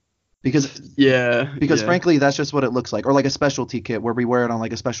kit. Because yeah, frankly, that's just what it looks like. Or like a specialty kit where we wear it on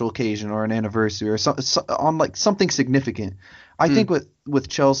like a special occasion or an anniversary or on like something significant. I think with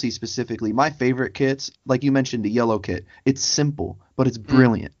Chelsea specifically, my favorite kits, like you mentioned, the yellow kit, it's simple, but it's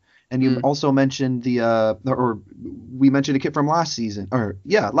brilliant. And you also mentioned we mentioned a kit from last season.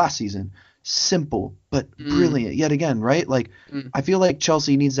 Simple, but brilliant yet again, right? Like, I feel like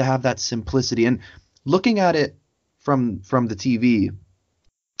Chelsea needs to have that simplicity. And looking at it from the TV,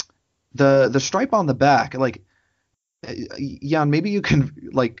 the stripe on the back, like, Jan, maybe you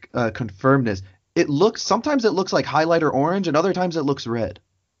can like confirm this. Sometimes it looks like highlighter orange, and other times it looks red.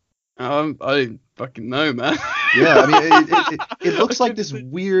 I don't fucking know, man. Yeah, I mean, it looks like this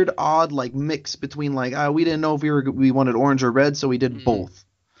weird, odd like mix between like we didn't know if we wanted orange or red, so we did both.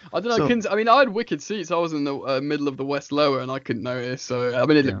 I don't know. I mean, I had wicked seats. I was in the middle of the West Lower, and I couldn't notice. So I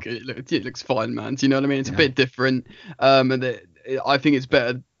mean, it looks fine, man. Do you know what I mean? It's a bit different. And I think it's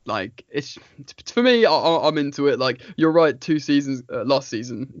better. Like, it's for me, I'm into it. Like, you're right. Last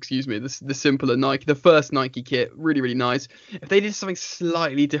season, excuse me, the simpler Nike, the first Nike kit, really, really nice. If they did something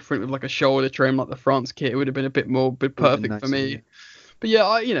slightly different with like a shoulder trim, like the France kit, it would have been a bit more perfect for me. But yeah,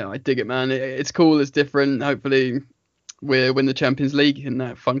 I dig it, man. It's cool. It's different. Hopefully, we win the Champions League in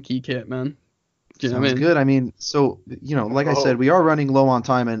that funky kit, man. Do you know what I mean? Good. I mean, so, like I said, we are running low on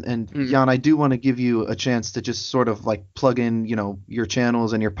time, and Jan, I do want to give you a chance to just sort of like plug in, your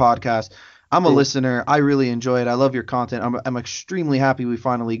channels and your podcast. I'm a listener. I really enjoy it. I love your content. I'm extremely happy we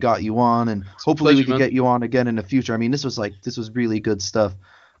finally got you on, and hopefully we can get you on again in the future. I mean, this was really good stuff.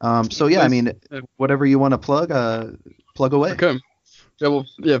 So yeah, I mean, whatever you want to plug away. Okay. Yeah, well,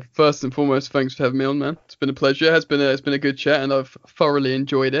 first and foremost, thanks for having me on, man. It's been a pleasure. It's been a good chat, and I've thoroughly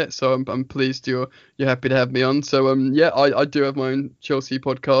enjoyed it. So I'm pleased you're happy to have me on. So I do have my own Chelsea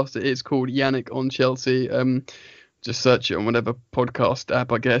podcast. It is called Yannick on Chelsea. Just search it on whatever podcast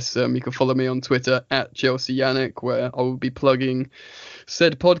app, I guess. You can follow me on Twitter at Chelsea Yannick, where I will be plugging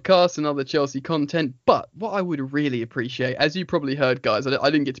said podcast and other Chelsea content. But what I would really appreciate, as you probably heard, guys,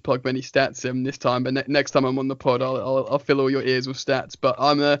 I didn't get to plug many stats this time, but next time I'm on the pod, I'll fill all your ears with stats. But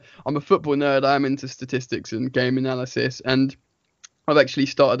I'm a football nerd. I'm into statistics and game analysis, and I've actually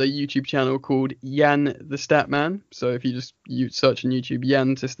started a YouTube channel called Jan the Statman. So if you just search on YouTube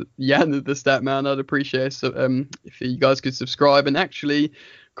Jan the Statman, I'd appreciate it. So if you guys could subscribe. And actually,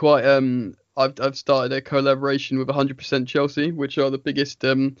 I've started a collaboration with 100% Chelsea, which are the biggest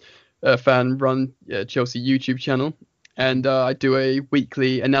fan-run Chelsea YouTube channel, and I do a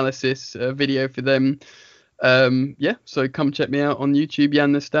weekly analysis video for them. So come check me out on YouTube,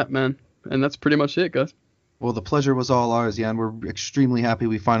 Jan the Statman, and that's pretty much it, guys. Well, the pleasure was all ours, Jan. We're extremely happy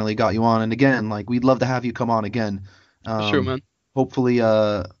we finally got you on. And again, like, we'd love to have you come on again. Sure, man. Hopefully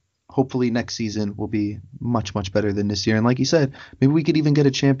next season will be much, much better than this year. And like you said, maybe we could even get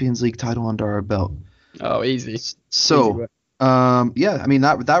a Champions League title under our belt. Oh, easy. So, I mean,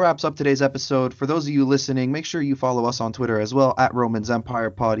 that wraps up today's episode. For those of you listening, make sure you follow us on Twitter as well, at Romans Empire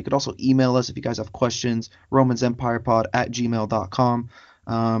Pod. You could also email us if you guys have questions, romansempirepod@gmail.com.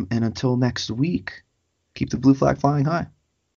 And until next week, keep the blue flag flying high.